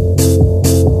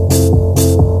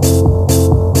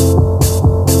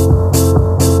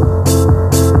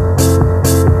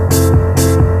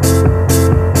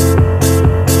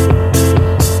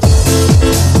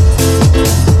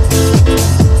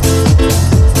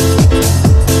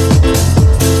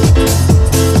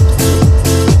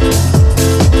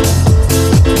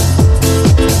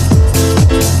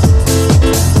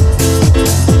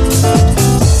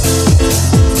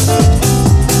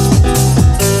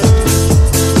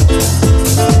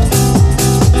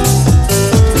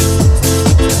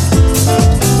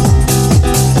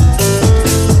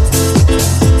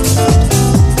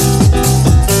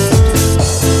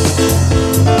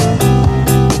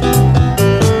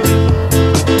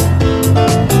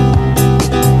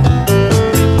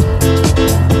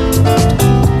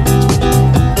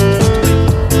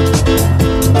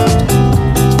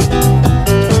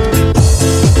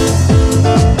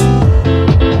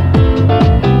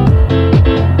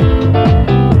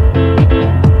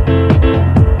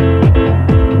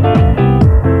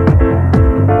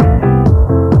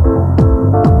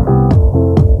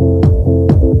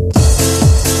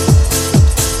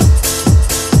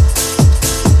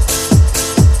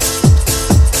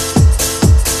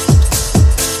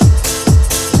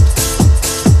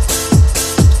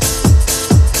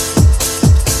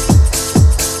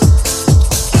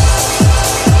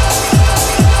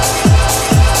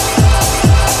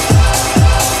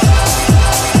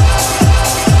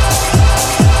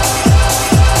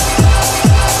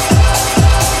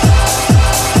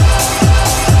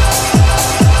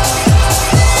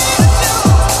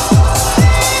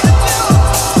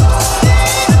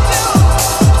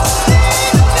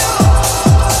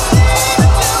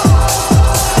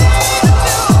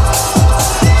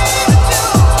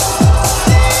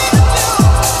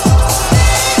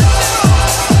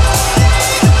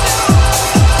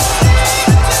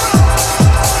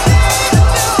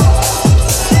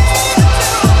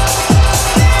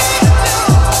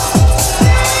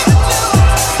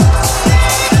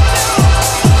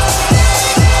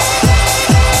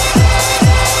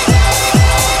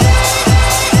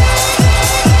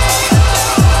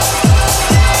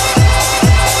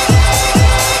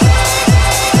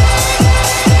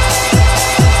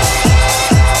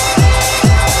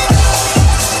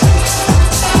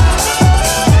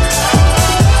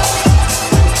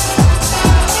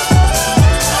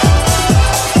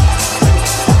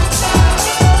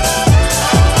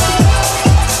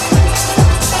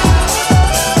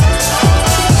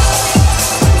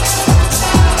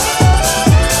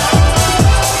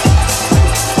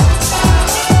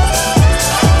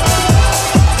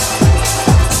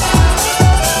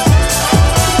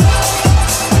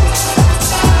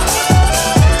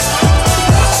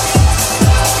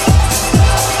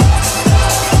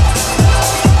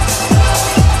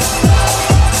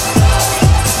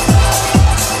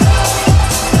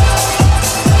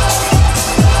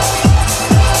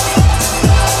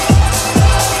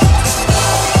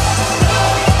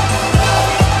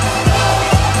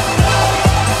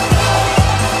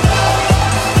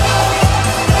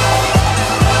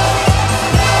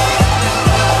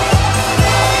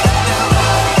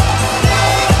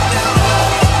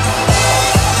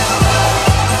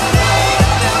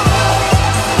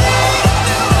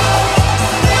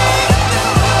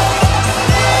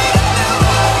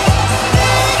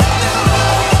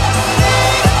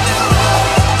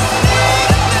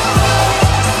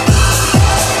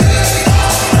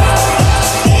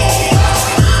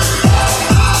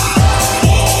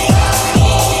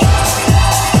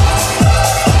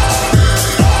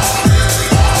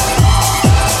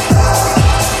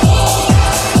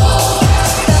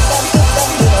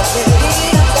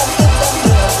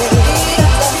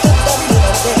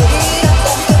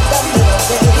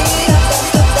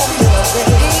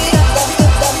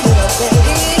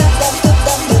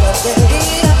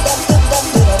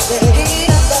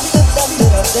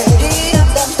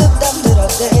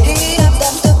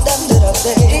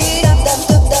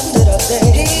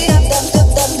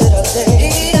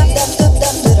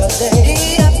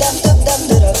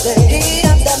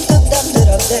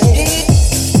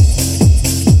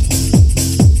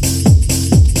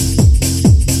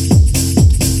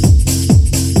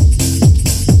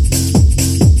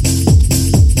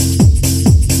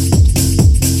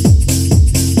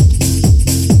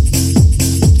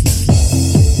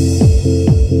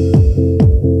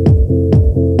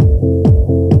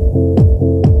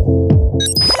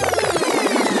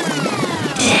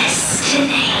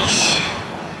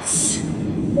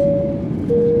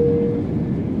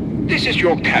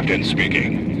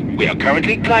 speaking. We are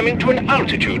currently climbing to an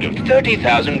altitude of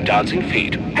 30,000 dancing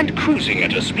feet and cruising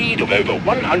at a speed of over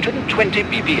 120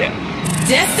 BPM.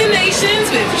 Destinations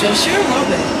with Joshua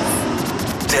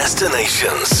Roberts.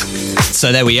 Destinations.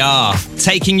 So there we are,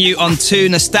 taking you on two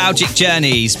nostalgic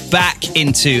journeys back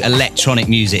into electronic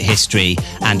music history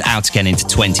and out again into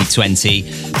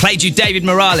 2020. Played you David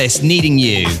Morales, Needing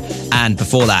You, and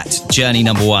before that, journey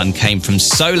number one came from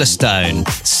Solarstone,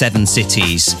 Seven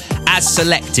Cities, as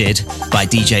selected by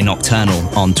DJ Nocturnal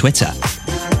on Twitter.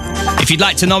 If you'd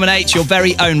like to nominate your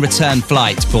very own return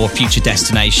flight for future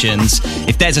destinations,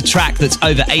 if there's a track that's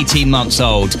over 18 months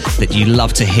old that you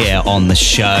love to hear on the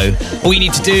show, all you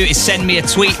need to do is send me a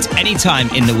tweet anytime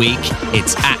in the week.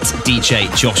 It's at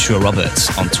DJ Joshua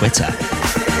Roberts on Twitter.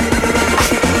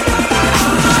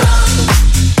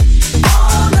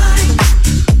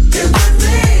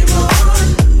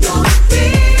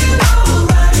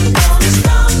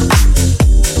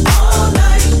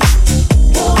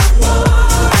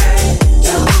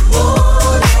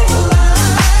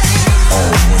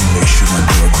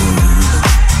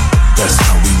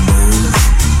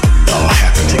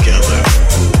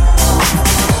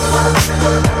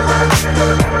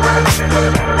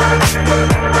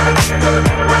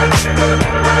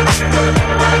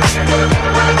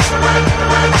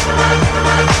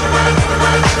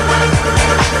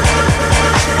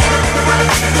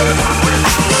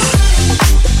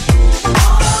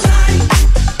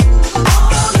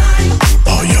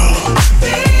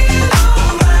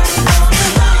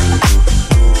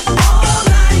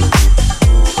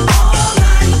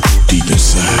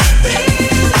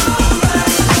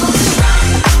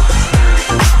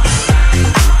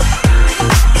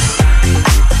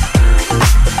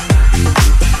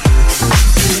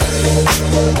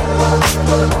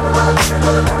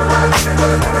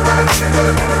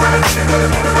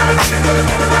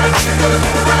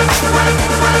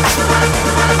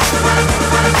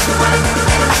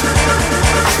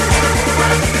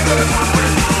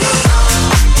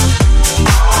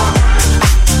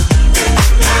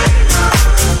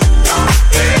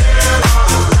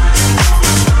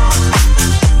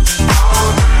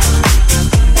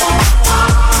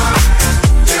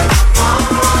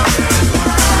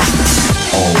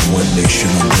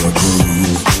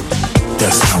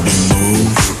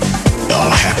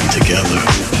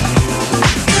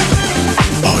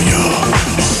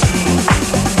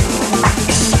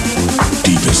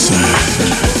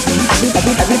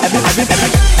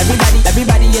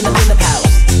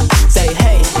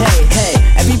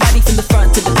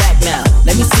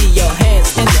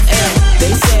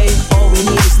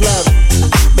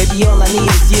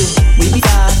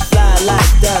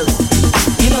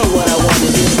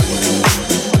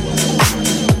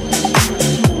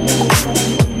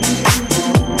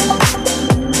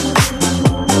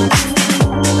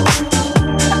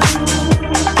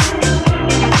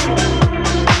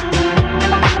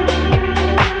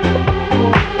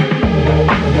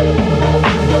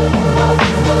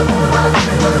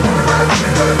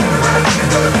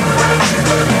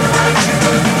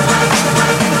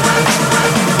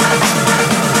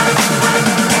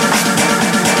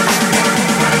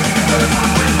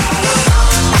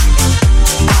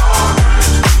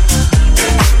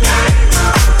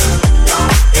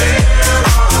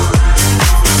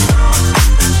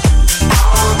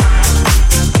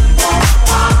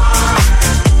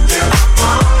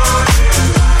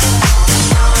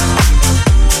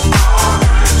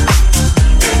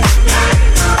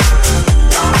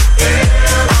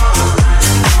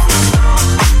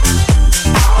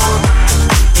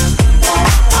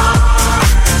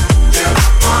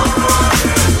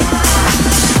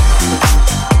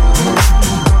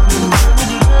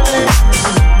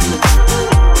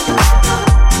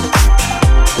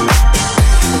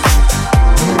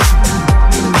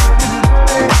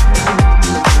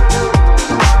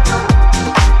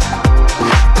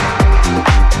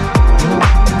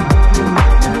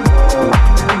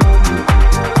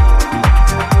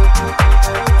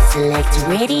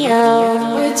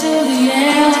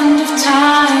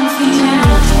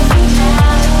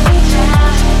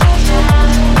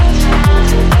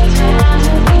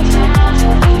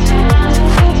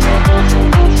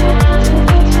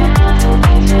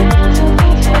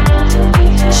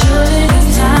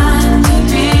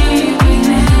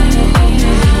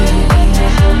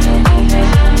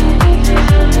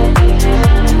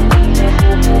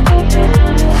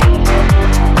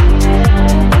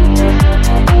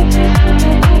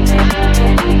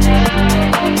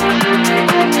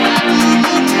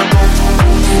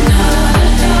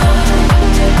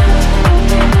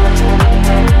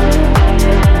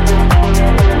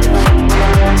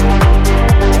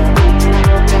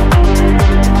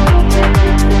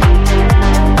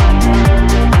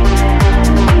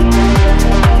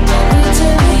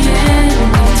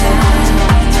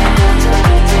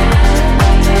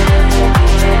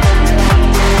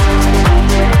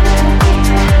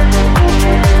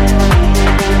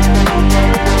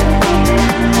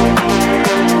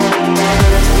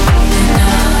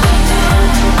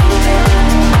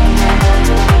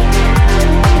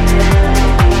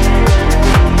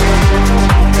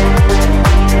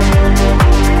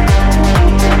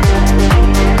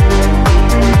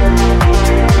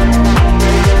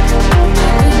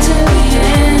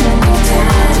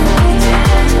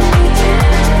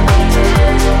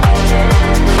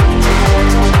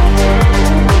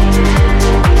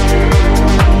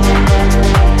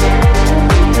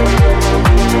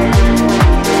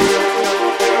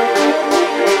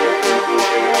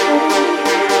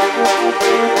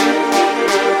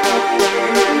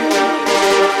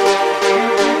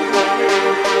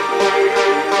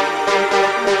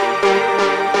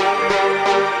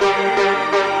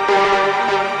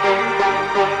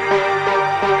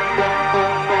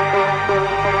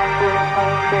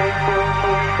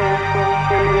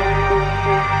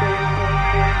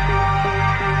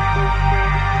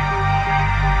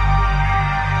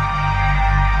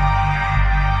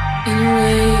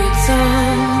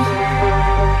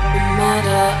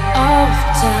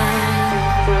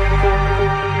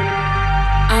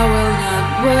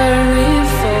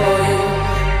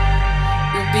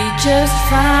 just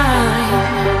fine.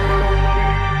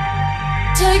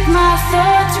 Take my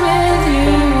thoughts with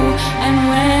you, and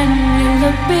when you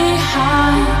look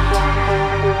behind,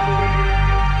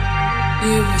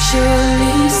 you will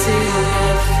surely see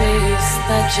a face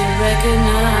that you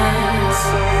recognize.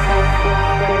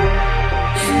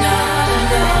 You're not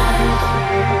alone.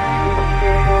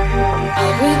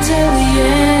 I'll wait till the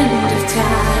end of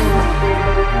time.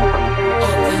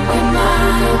 Open your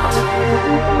mind.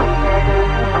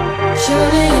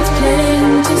 Surely it's plain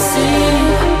to see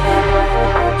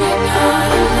you're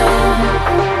not alone.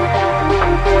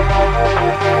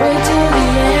 Wait till the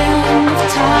end of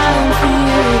time for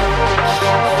you.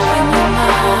 Open your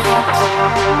mind.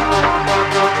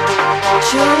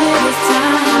 Surely it's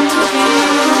time to be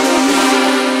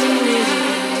with me.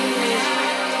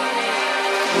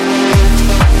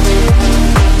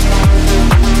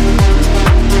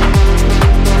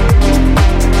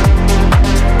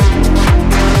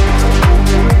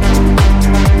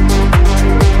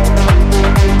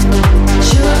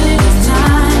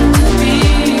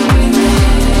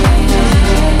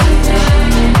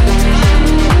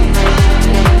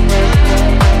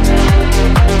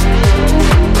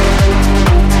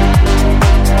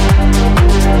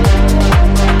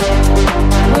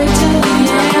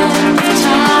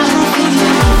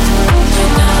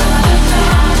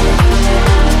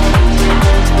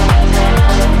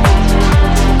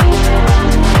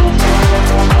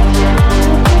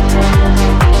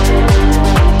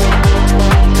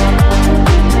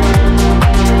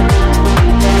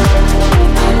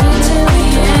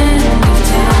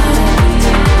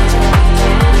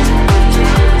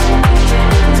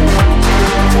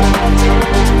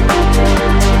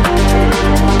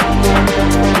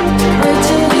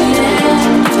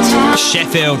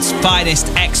 Sheffield's finest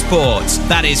export.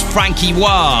 That is Frankie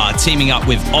Wah teaming up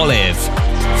with Olive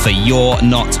for You're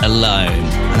Not Alone.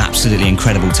 An absolutely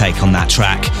incredible take on that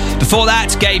track. Before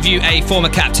that, gave you a former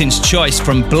captain's choice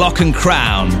from Block and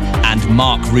Crown and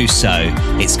Mark Russo.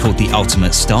 It's called The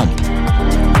Ultimate Stomp.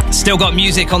 Still got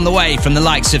music on the way from the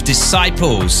likes of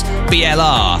Disciples,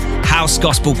 BLR, House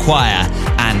Gospel Choir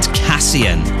and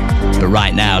Cassian. But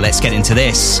right now, let's get into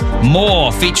this.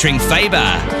 More featuring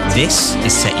Faber. This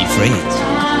is Set You Free.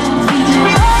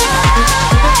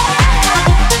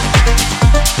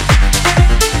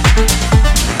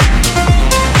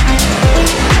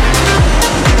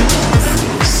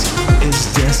 This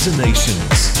is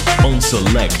Destinations on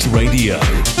Select Radio.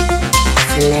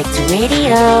 Select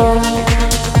Radio.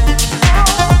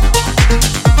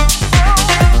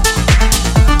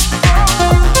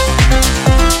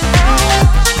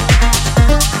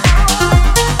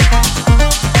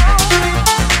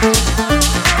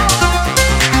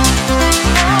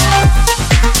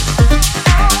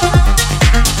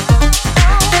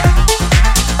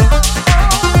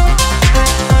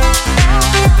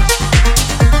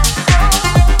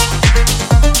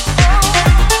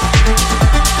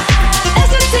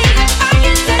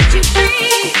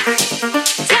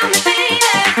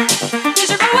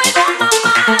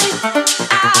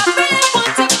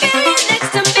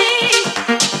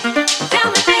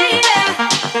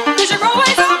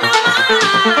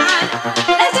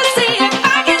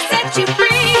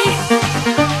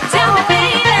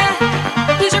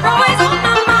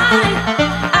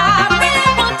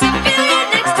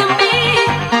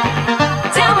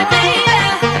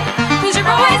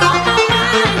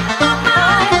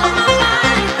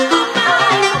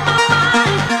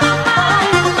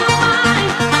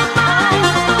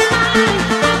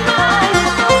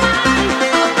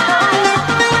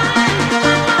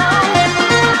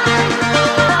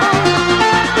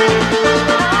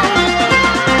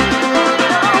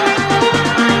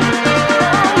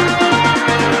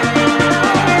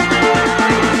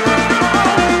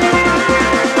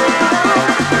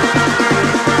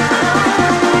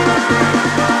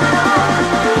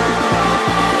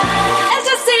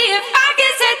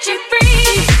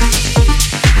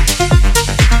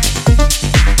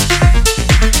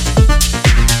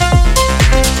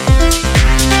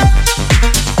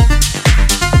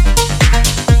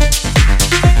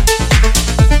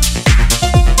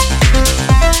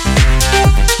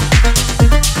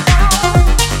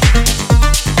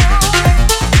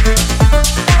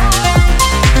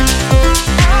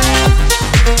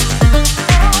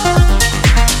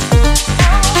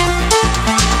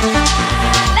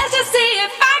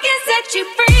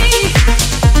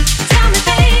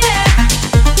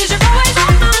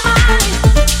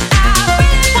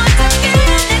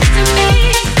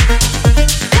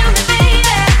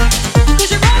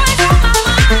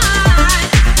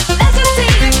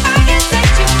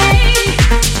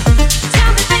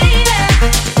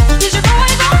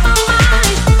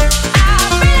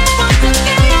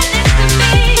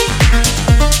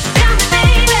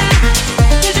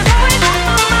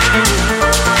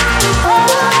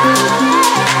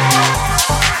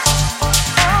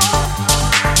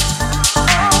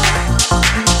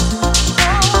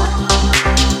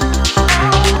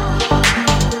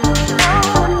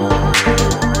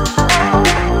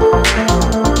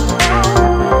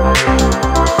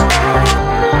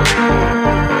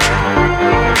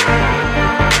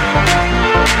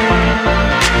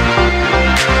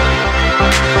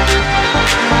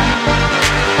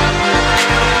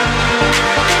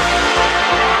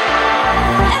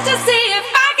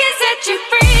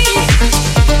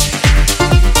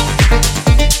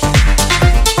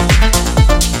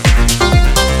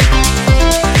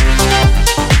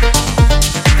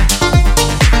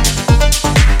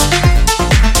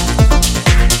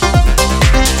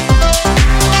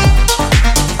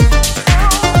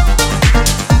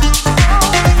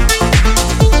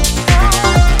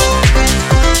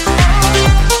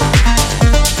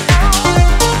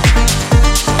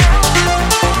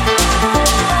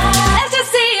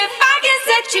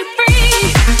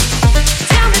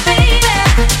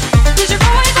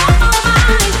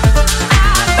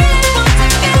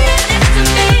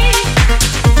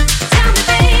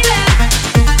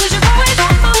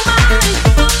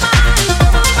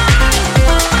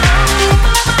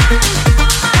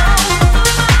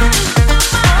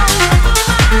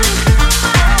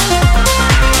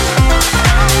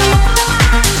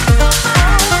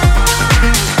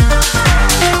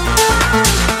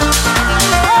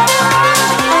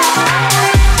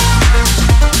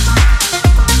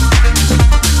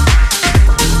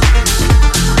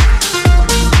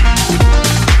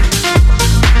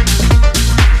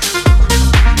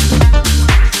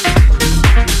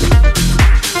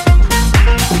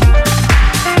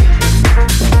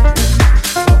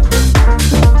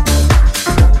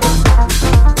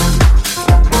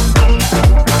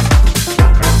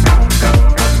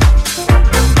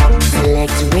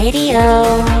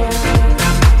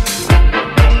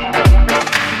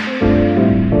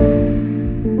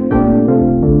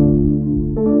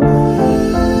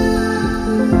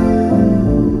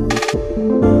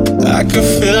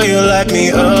 light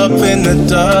me up in the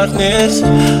darkness.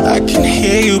 I can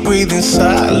hear you breathing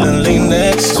silently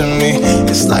next to me.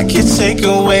 It's like you take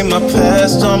away my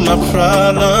past, all my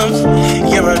problems.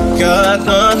 You're a god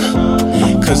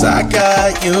none, cause I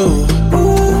got you.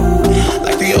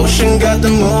 Like the ocean got the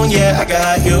moon, yeah, I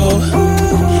got you.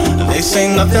 They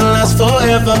say nothing lasts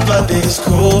forever, but it's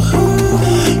cool.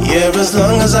 Yeah, as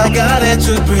long as I got it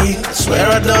to breathe, I swear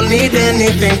I don't need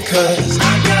anything, cause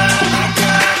I got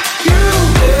you.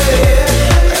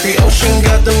 Like the ocean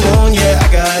got the moon, yeah, I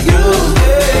got you.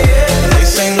 They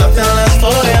say nothing lasts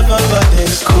forever, but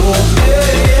it's cool.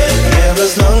 Yeah,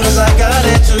 as long as I got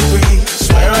it to breathe, I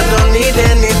swear I don't need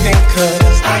anything,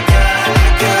 cause I got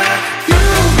you.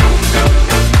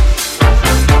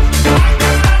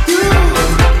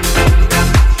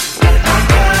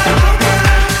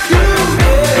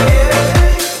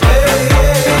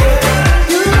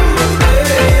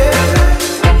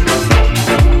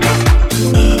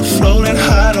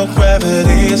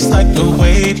 It's like the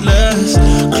weightless.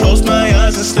 Close my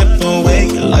eyes and slip away.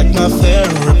 You're like my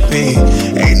therapy.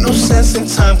 Ain't no sense in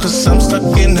time, cause I'm stuck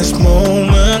in this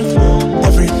moment.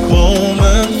 Every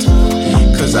moment,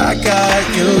 cause I got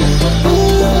you.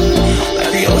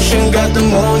 Like the ocean got the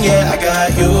moon, yeah, I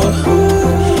got you.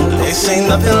 They say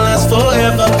nothing lasts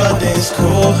forever, but it's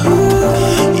cool.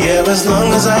 Yeah, as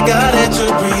long as I got it to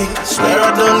breathe, I swear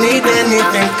I don't need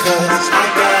anything, cause I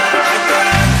got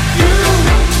you.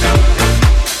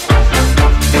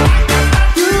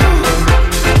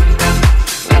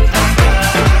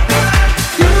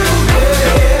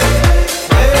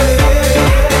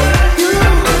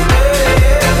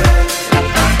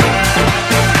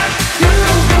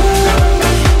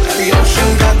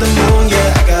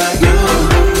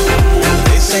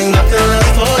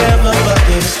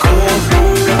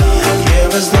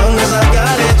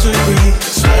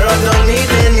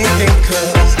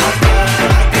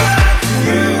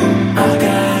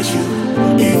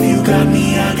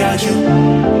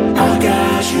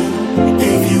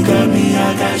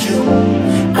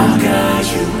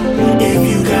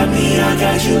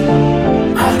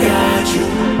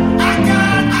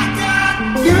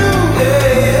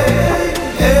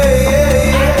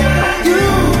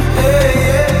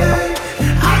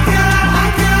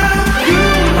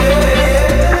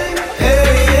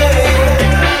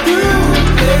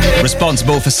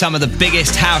 Responsible for some of the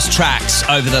biggest house tracks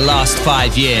over the last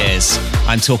 5 years.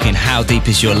 I'm talking How Deep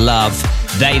Is Your Love,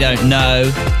 They Don't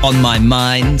Know, On My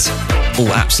Mind,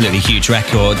 all absolutely huge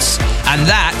records. And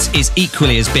that is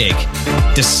equally as big.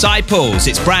 Disciples,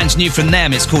 it's brand new from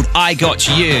them, it's called I Got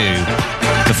You.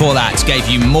 Before that, Gave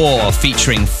You More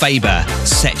featuring Faber,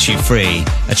 Set You Free,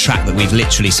 a track that we've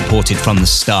literally supported from the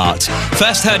start.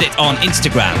 First heard it on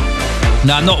Instagram.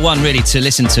 Now, I'm not one really to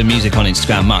listen to music on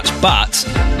Instagram much, but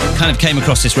kind of came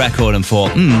across this record and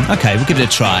thought, okay, we'll give it a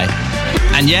try.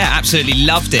 And yeah, absolutely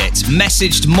loved it.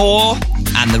 Messaged more,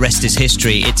 and the rest is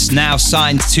history. It's now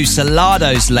signed to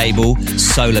Solado's label,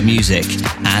 Solar Music,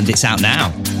 and it's out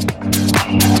now.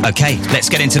 Okay, let's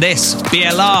get into this.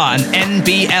 BLR and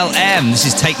NBLM. This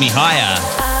is Take Me Higher.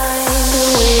 I've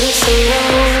been waiting so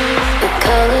long. The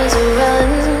colors are run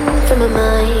from my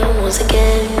mind once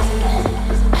again.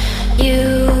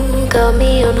 You got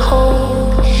me on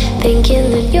hold, thinking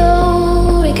that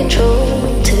you're in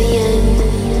control to the end.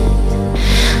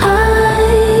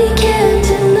 I can't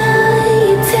deny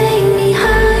you take me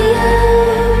higher.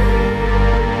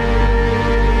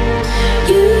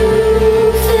 You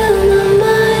fill my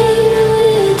mind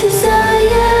with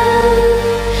desire.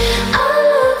 I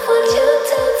love what you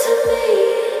do to me.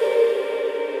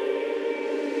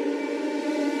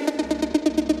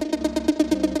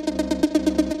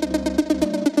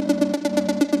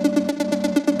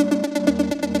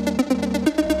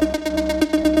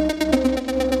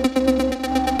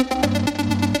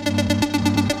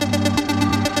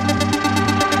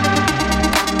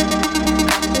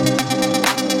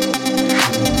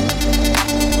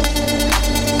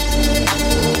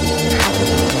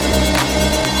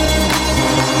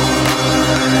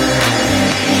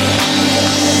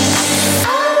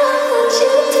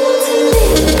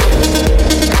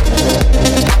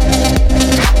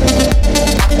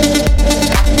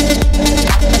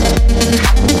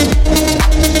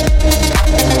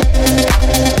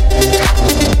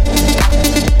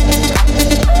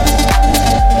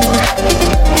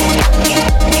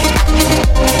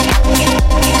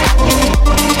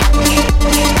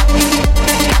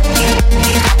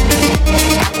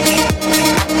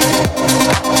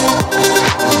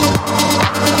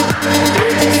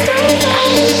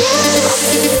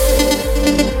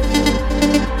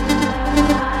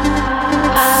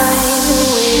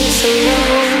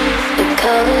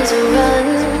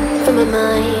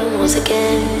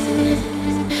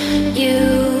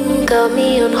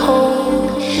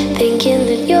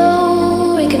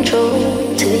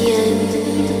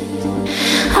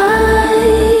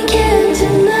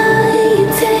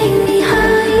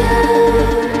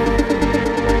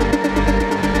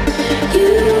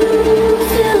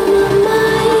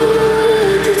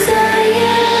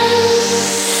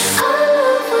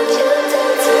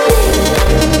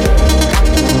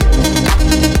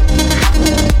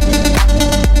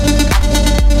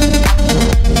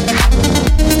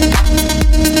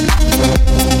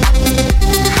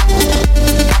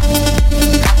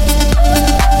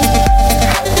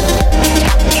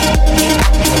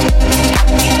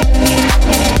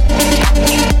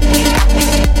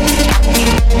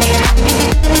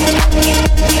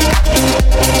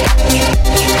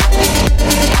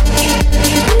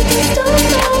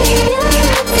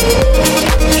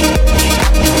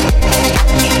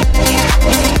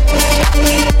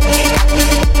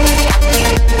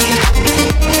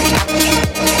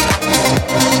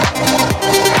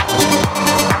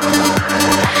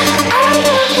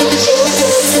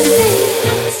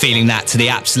 Feeling that to the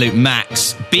absolute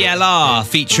max. BLR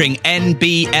featuring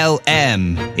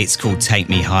NBLM. It's called Take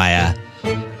Me Higher.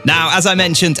 Now, as I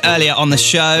mentioned earlier on the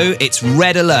show, it's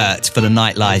red alert for the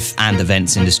nightlife and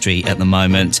events industry at the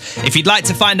moment. If you'd like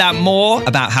to find out more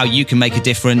about how you can make a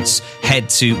difference, head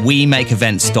to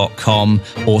wemakeevents.com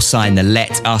or sign the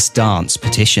Let Us Dance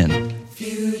petition.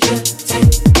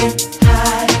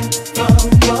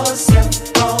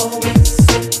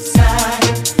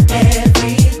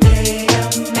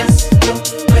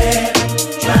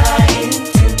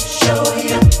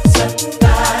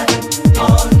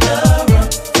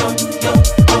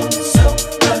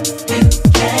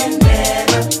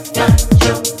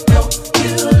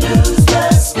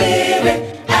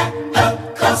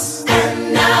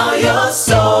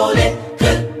 Soul, it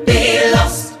could be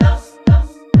lost.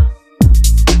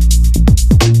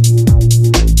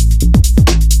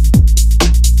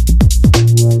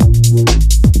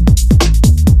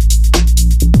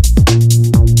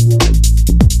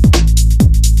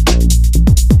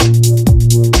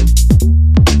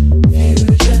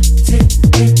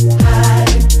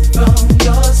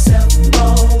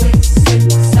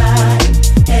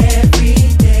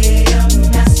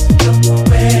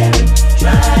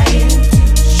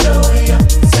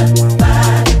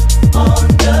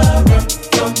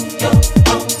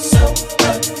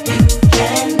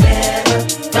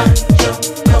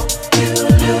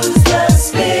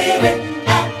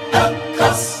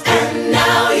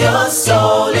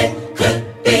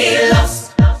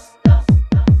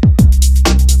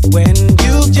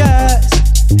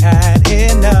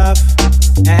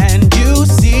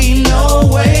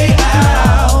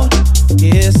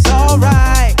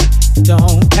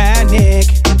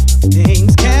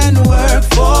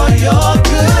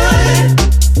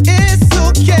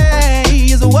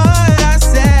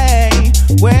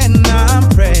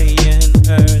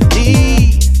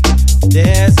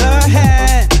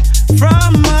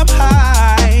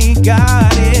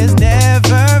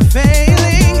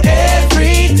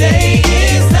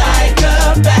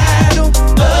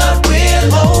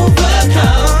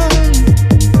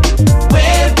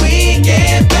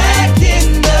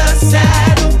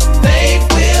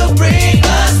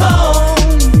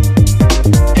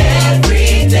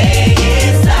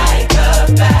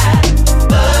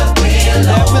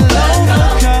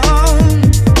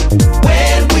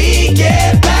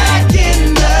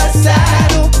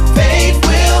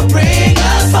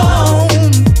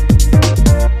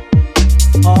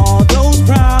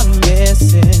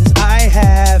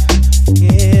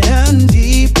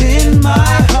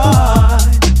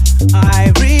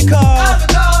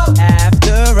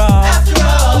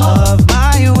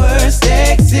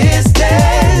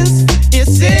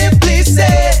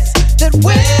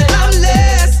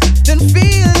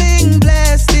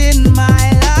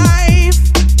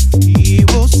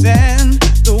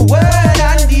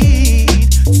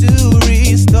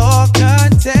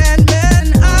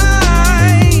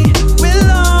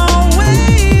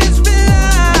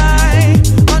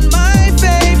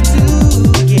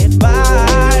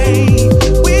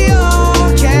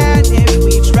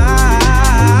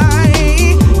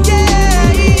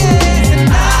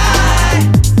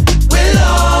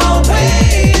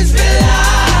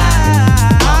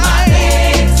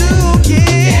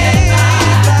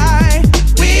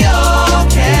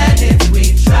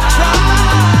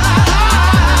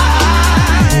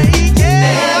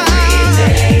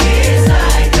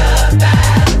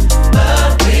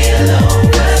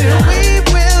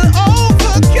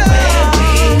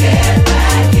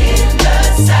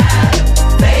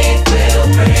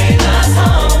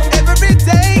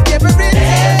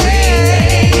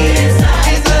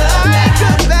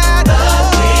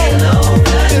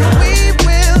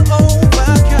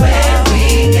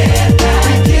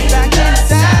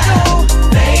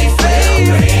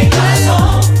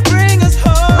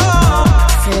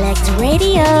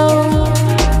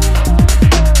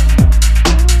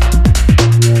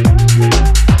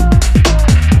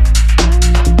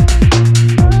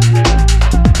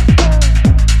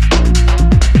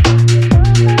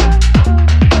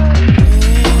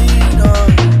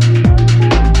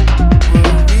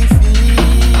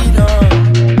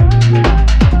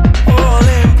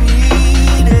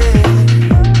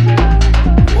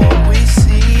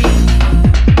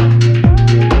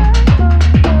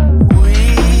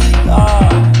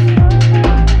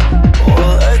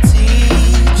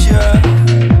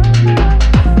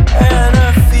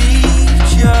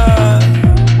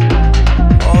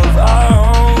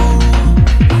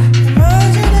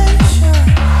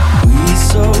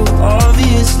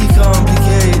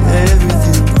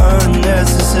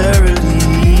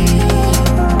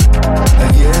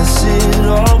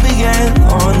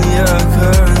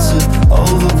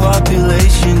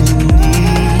 population in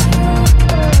need.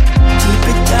 Keep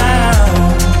it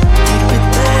down, keep it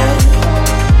there,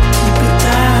 keep it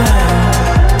down.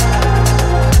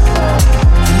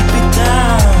 Keep it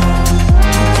down,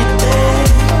 put it there,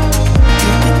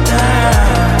 keep it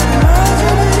down.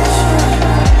 Imagination,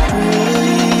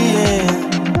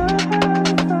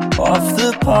 off the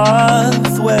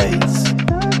pathways,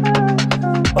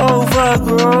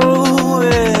 overgrowing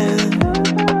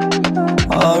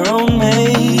our own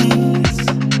maze,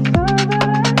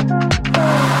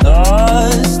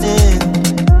 lost in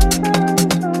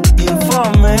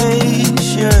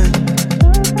information.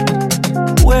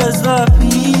 Where's the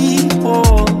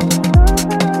people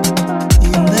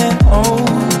in their own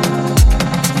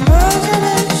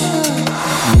imagination?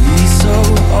 We so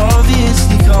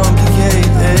obviously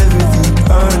complicate everything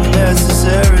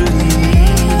unnecessarily.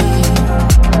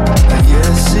 I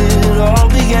guess it all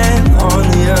began on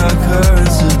the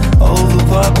occurrence of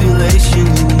overpopulation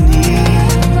in need.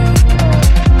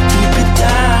 Keep it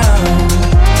down,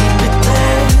 keep it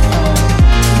there,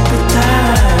 keep it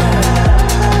down.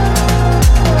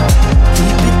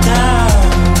 Keep it down,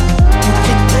 put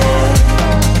it there,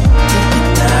 keep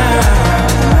it down.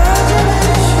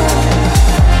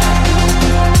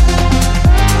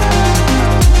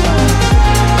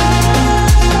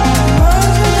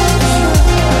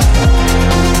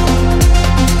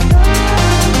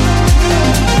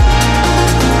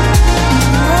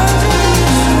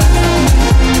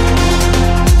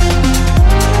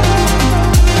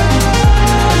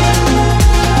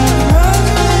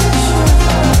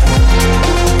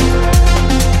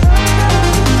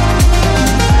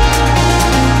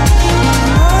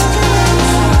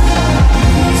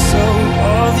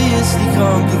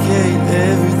 Complicate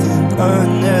everything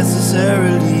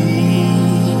unnecessarily.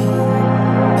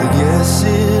 I guess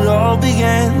it all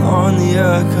began on the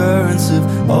occurrence of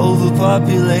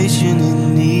overpopulation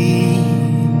in need.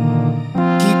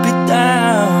 Keep it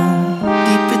down,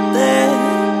 keep it there,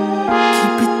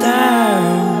 keep it down.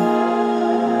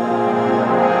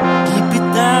 Keep it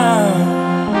down,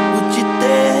 put it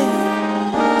there,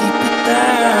 keep it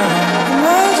down.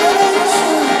 Imagination.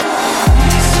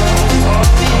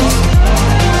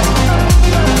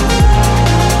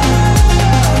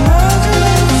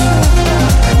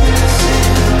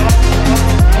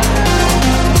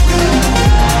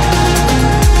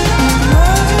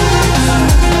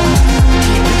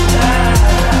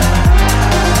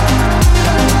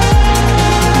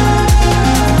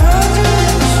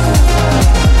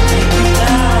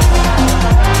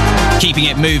 Keeping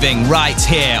it moving right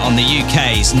here on the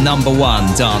UK's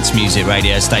 #1 dance music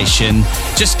radio station.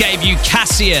 Just gave you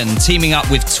Cassian teaming up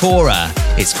with Tora.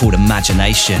 It's called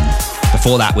Imagination.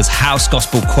 Before that was House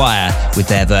Gospel Choir with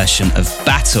their version of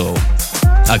Battle.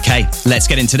 Okay, let's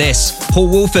get into this. Paul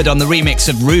Woolford on the remix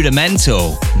of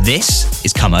Rudimental. This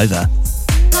is Come Over.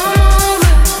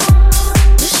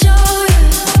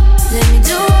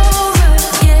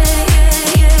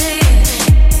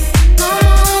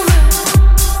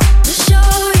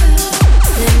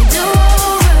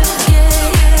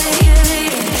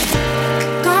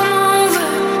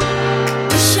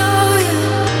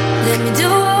 Let me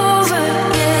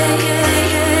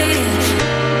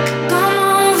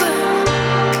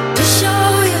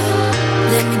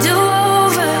do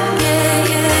over, yeah,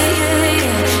 yeah, yeah,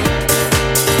 yeah.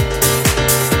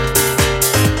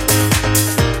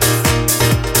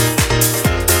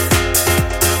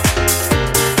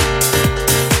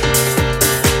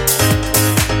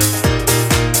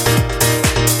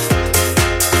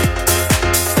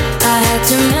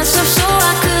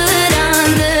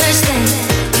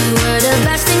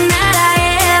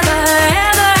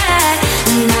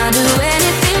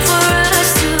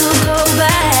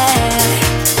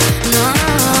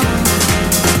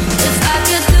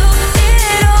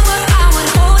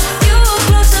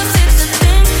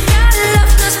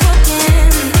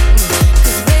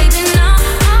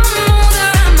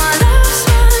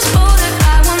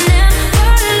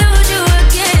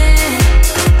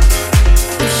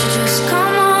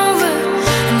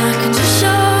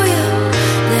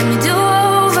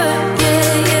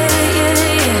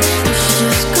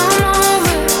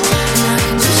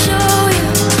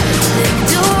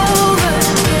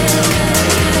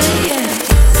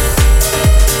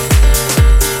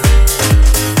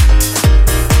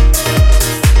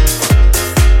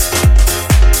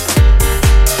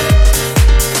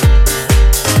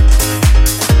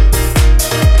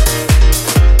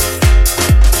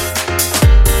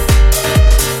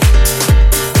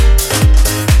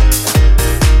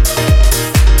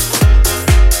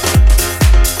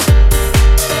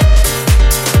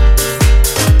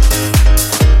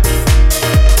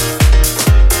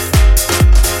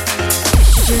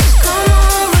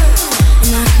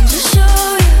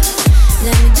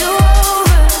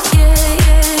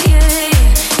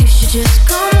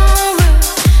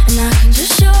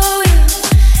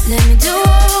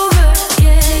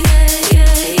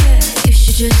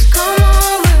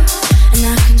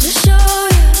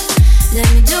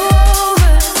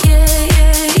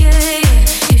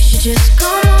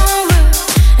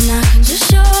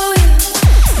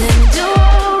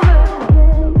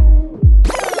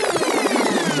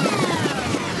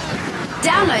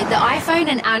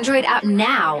 Android app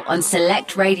now on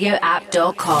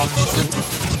selectradioapp.com.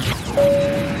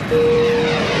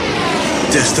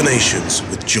 Destinations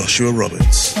with Joshua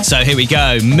Roberts. So here we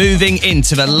go, moving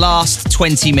into the last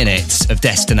 20 minutes of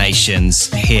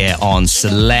Destinations here on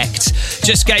Select.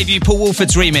 Just gave you Paul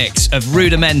Woolford's remix of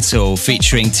Rudimental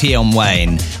featuring Tion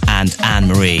Wayne and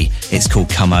Anne-Marie. It's called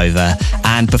Come Over.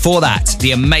 And before that,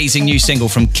 the amazing new single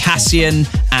from Cassian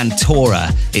and Tora.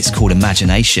 It's called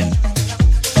Imagination.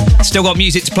 Still got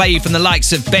music to play you from the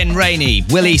likes of Ben Rainey,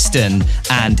 Will Easton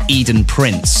and Eden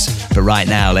Prince. But right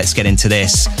now, let's get into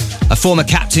this. A former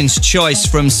captain's choice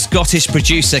from Scottish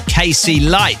producer Casey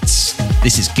Lights.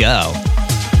 This is Girl.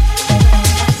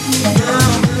 Yeah.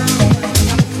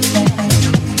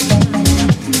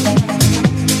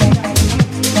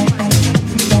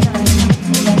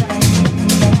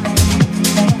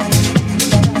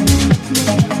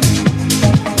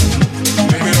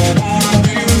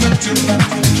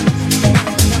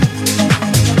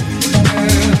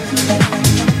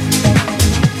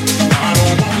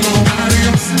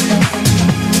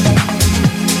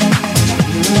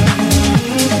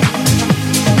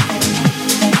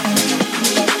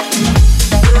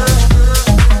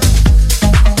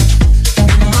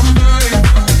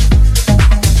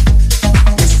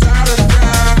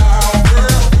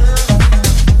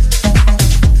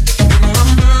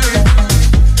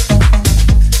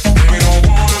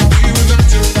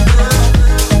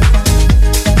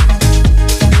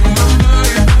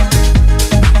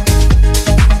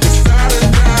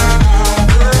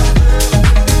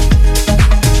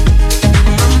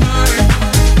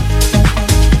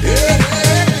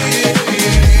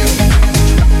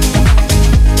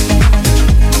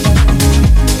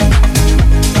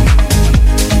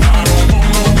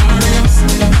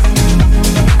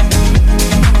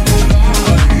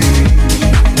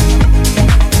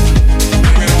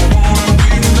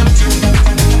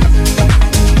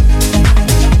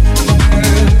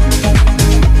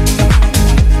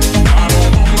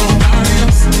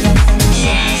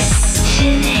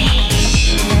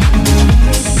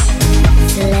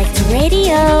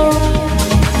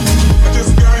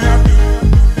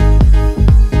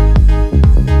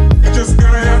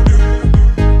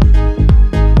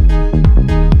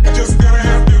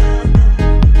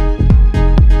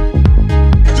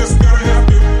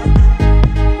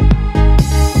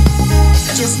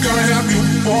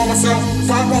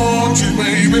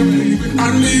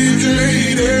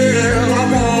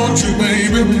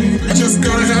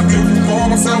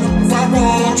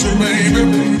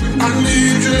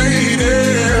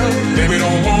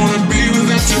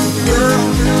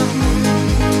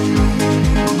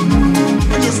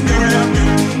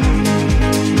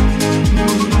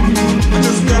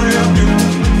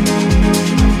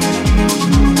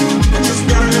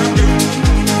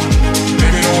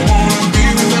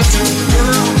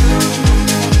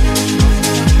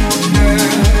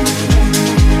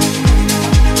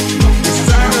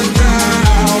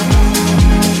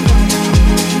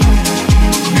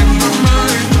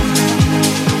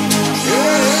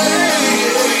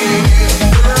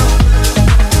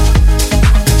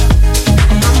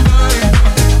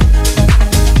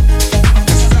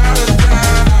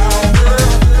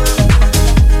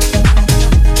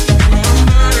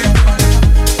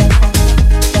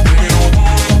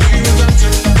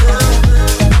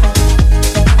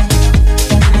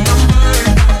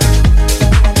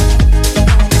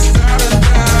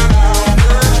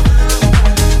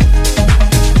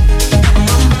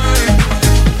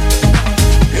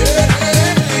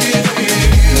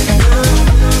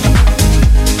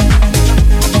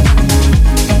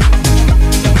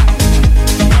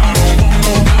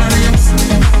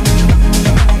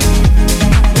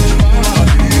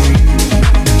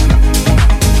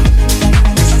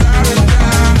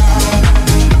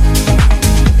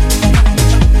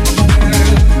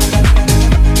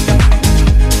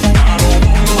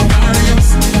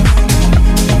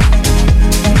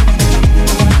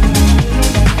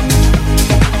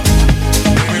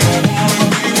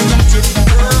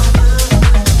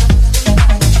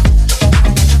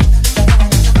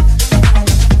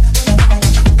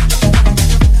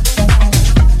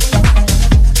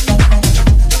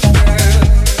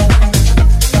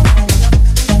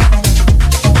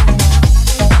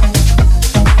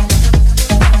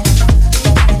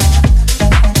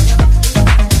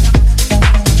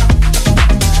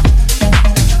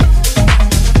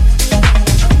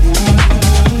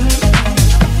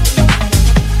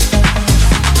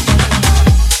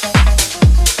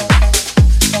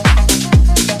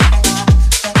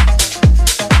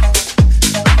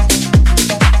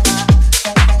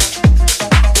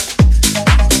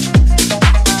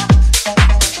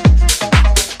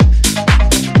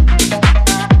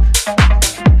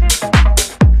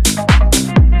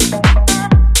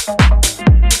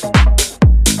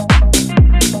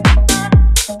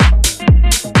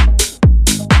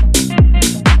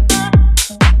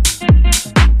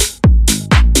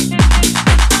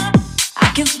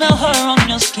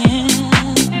 skin,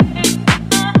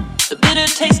 the bitter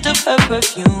taste of her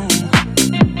perfume.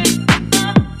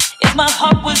 If my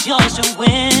heart was yours to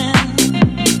win,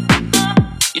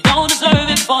 you don't deserve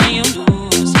it, boy, you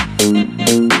lose.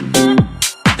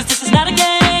 'Cause this is not a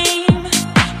game,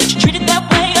 but you treat it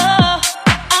that way. Oh,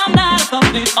 I'm not a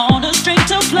puppet on a string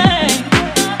to play.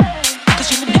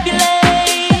 'Cause you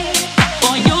manipulate,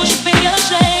 boy, you should be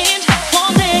ashamed.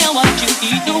 One day I'll watch you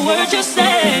eat the words you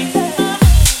say.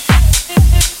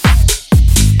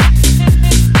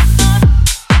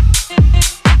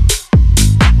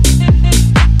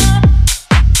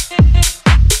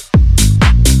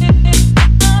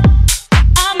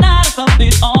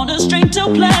 On a string to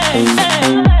play.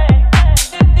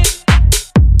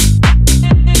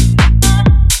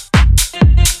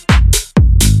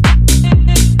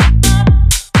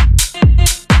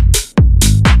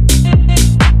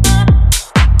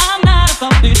 I'm not a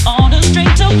puppet on a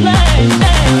string to play.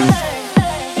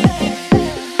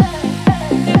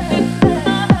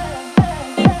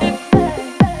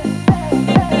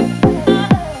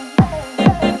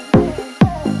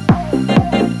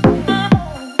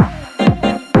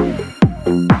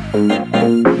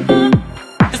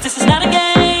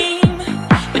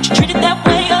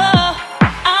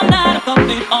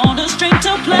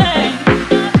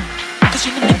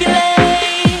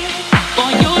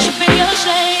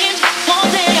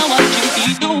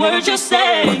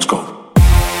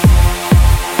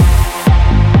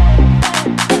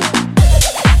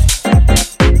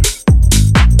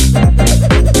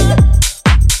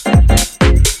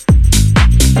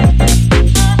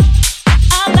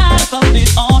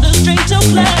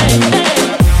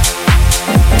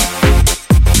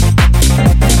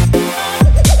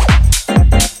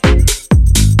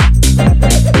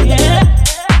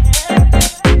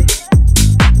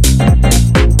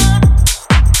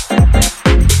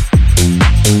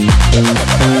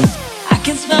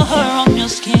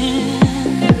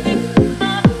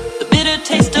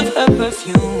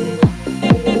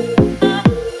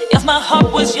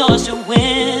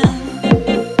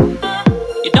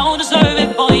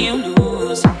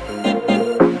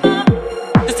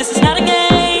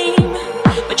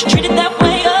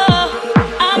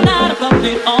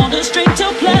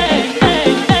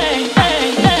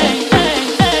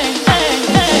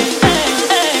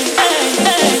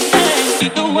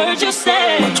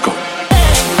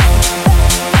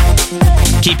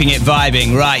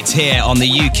 Vibing right here on the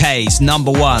UK's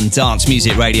 #1 dance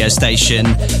music radio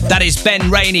station. That is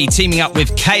Ben Rainey teaming up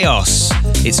with Chaos.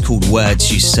 It's called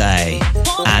Words You Say.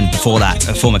 And before that,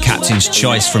 a former Captain's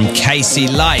Choice from Casey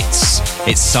Lights.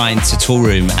 It's signed to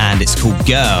Toolroom and it's called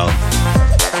Girl.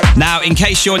 Now, in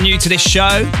case you're new to this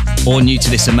show or new to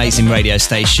this amazing radio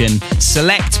station,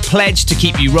 Select pledge to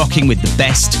keep you rocking with the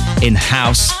best in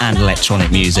house and electronic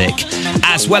music,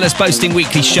 as well as boasting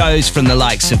weekly shows from the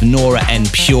likes of Nora En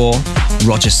Pure,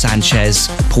 Roger Sanchez,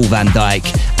 Paul van Dyk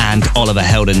and Oliver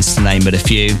Heldens, to name but a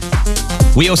few.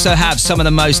 We also have some of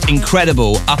the most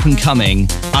incredible up-and-coming,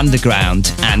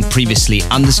 underground and previously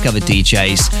undiscovered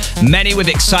DJs, many with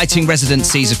exciting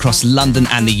residencies across London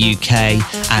and the UK,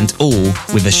 and all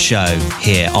with a show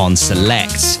here on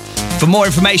Select. For more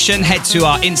information, head to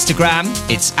our Instagram.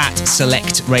 It's at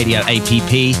Select Radio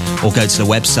APP, or go to the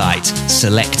website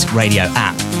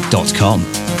selectradioapp.com.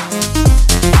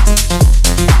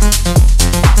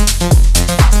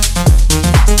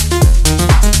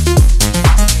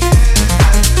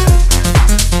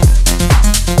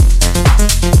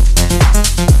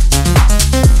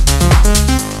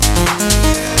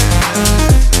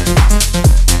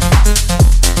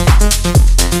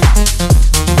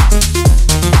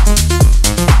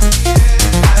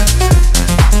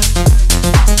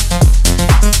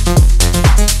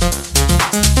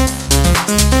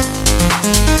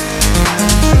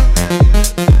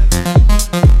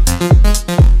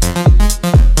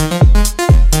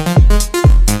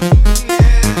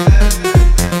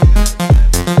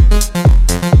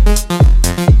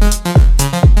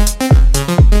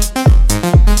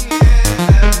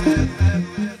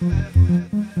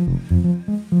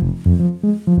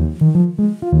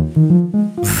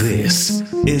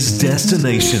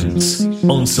 Destinations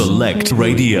on Select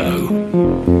Radio.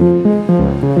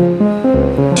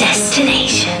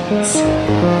 Destinations.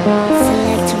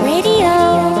 Select Radio.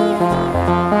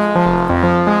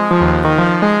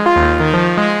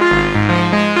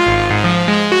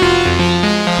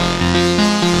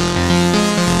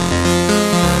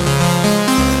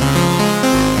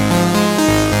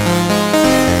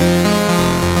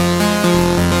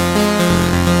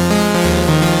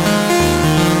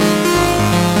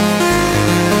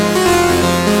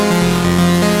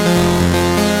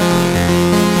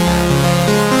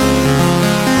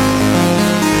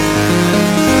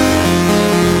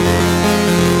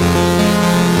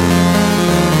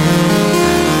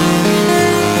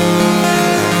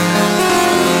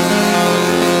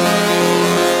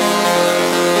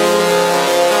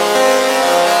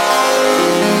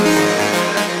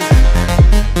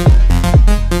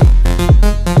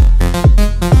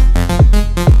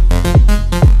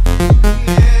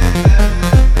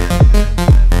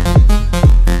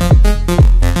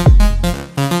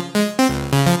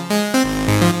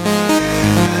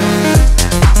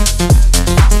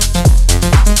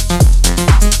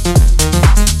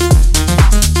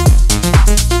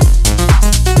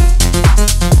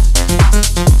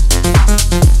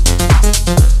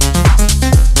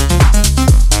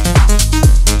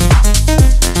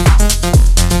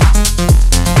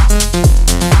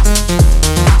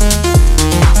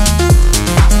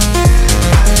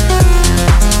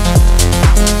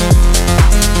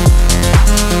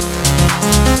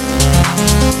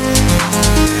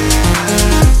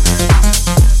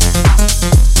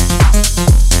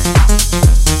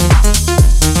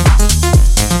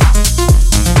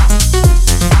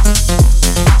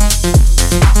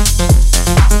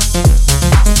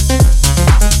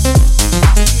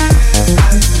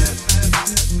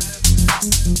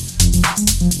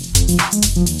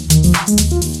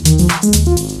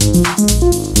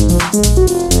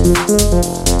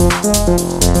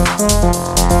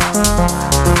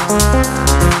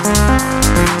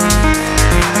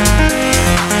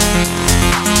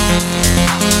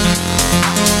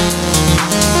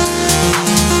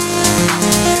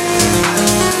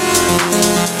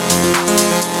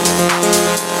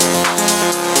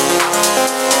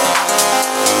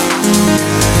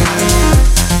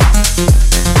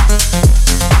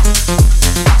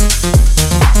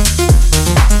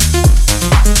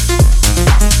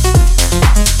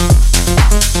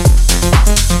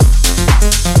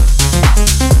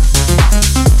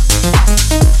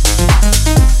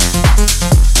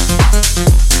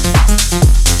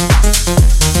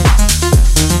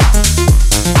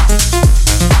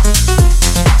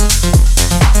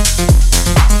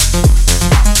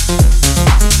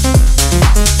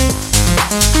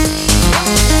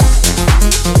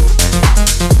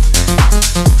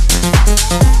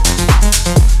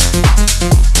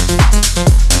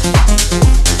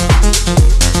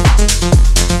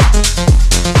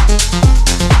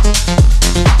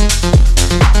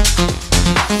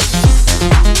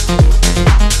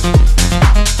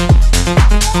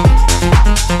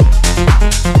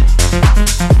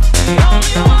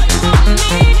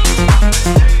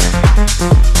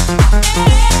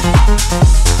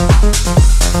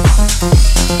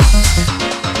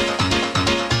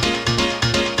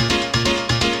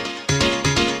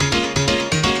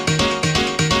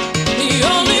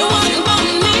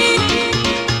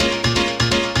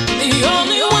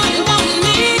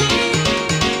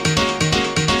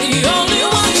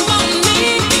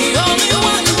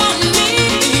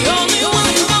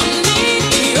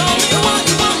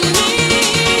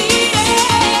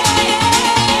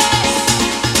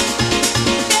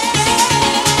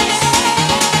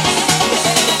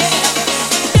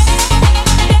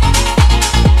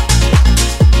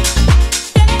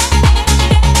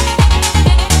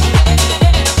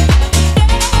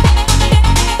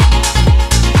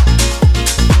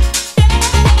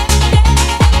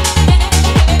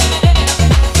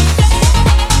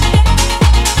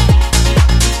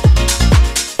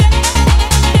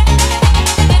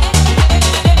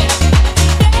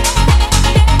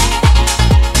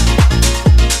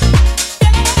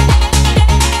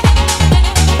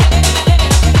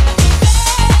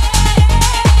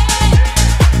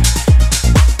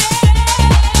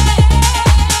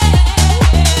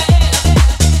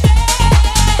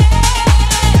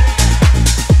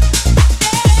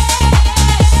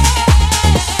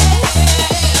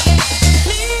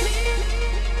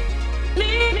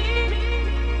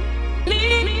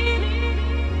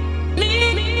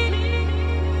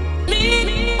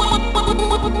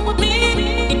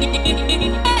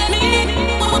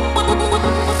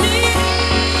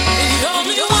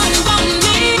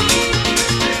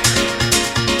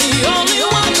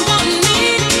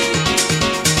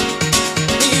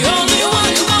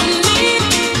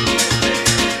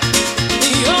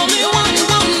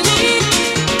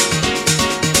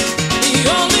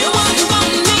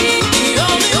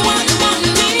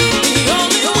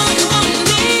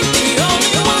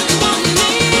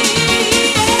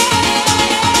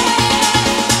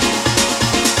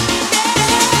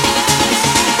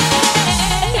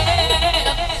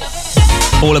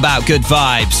 All about good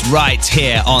vibes right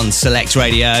here on Select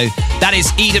Radio. That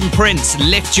is Eden Prince,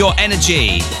 Lift Your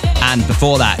Energy. And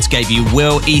before that, gave you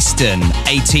Will Easton,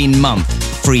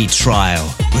 18-month free trial.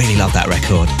 Really love that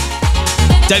record.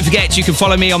 Don't forget, you can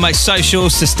follow me on my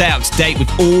socials to stay up to date with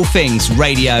all things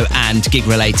radio and gig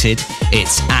related.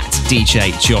 It's at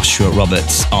DJ Joshua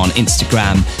Roberts on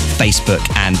Instagram, Facebook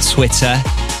and Twitter.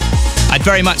 I'd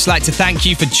very much like to thank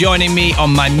you for joining me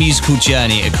on my musical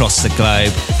journey across the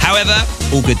globe. However,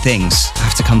 all good things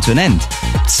have to come to an end.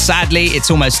 Sadly, it's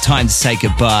almost time to say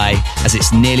goodbye as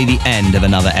it's nearly the end of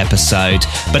another episode.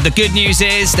 But the good news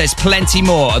is there's plenty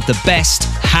more of the best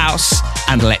house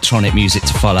and electronic music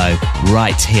to follow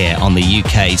right here on the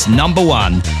UK's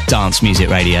 #1 dance music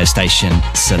radio station,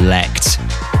 Select.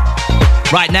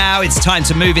 Right now, it's time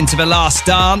to move into the last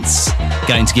dance.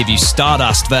 Going to give you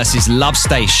Stardust versus Love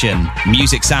Station.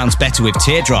 Music sounds better with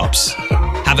teardrops.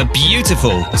 Have a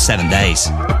beautiful 7 days.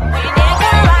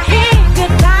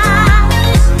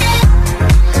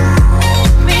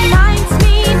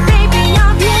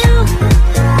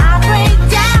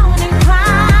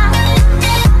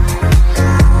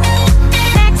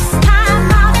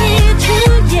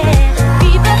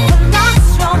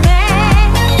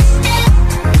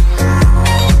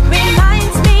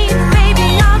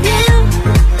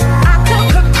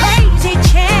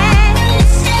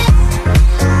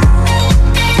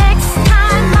 Next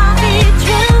time I'll be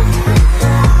true.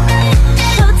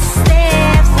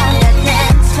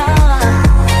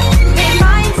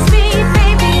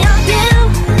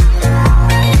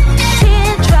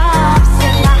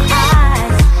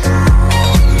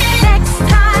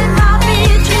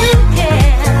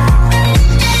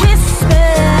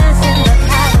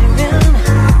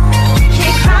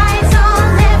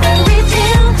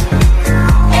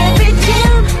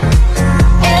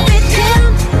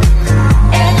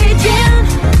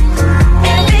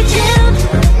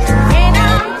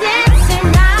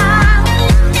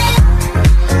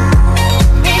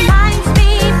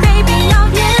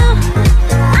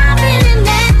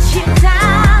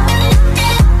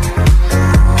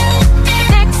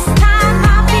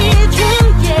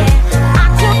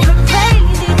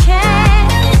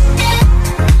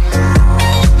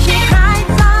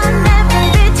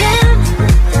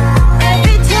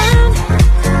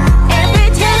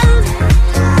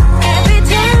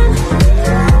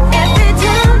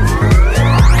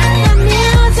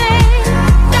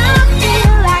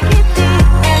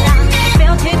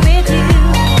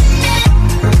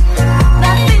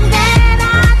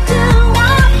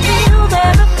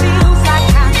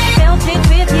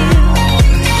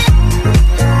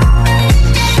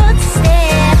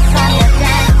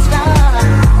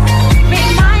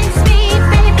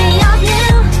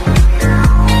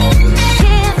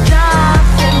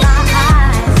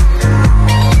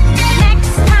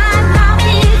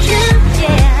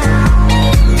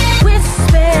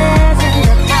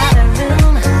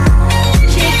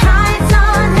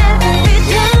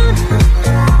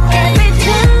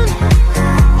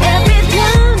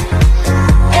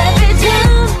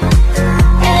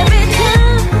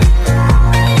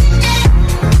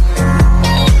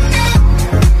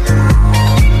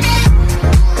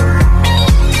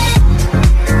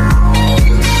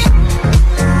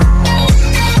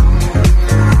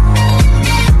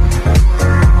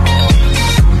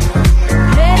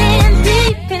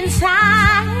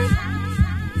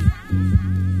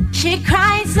 She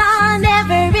cries on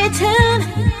every tune.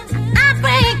 I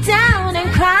break down and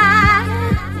cry.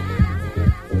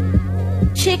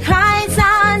 She cries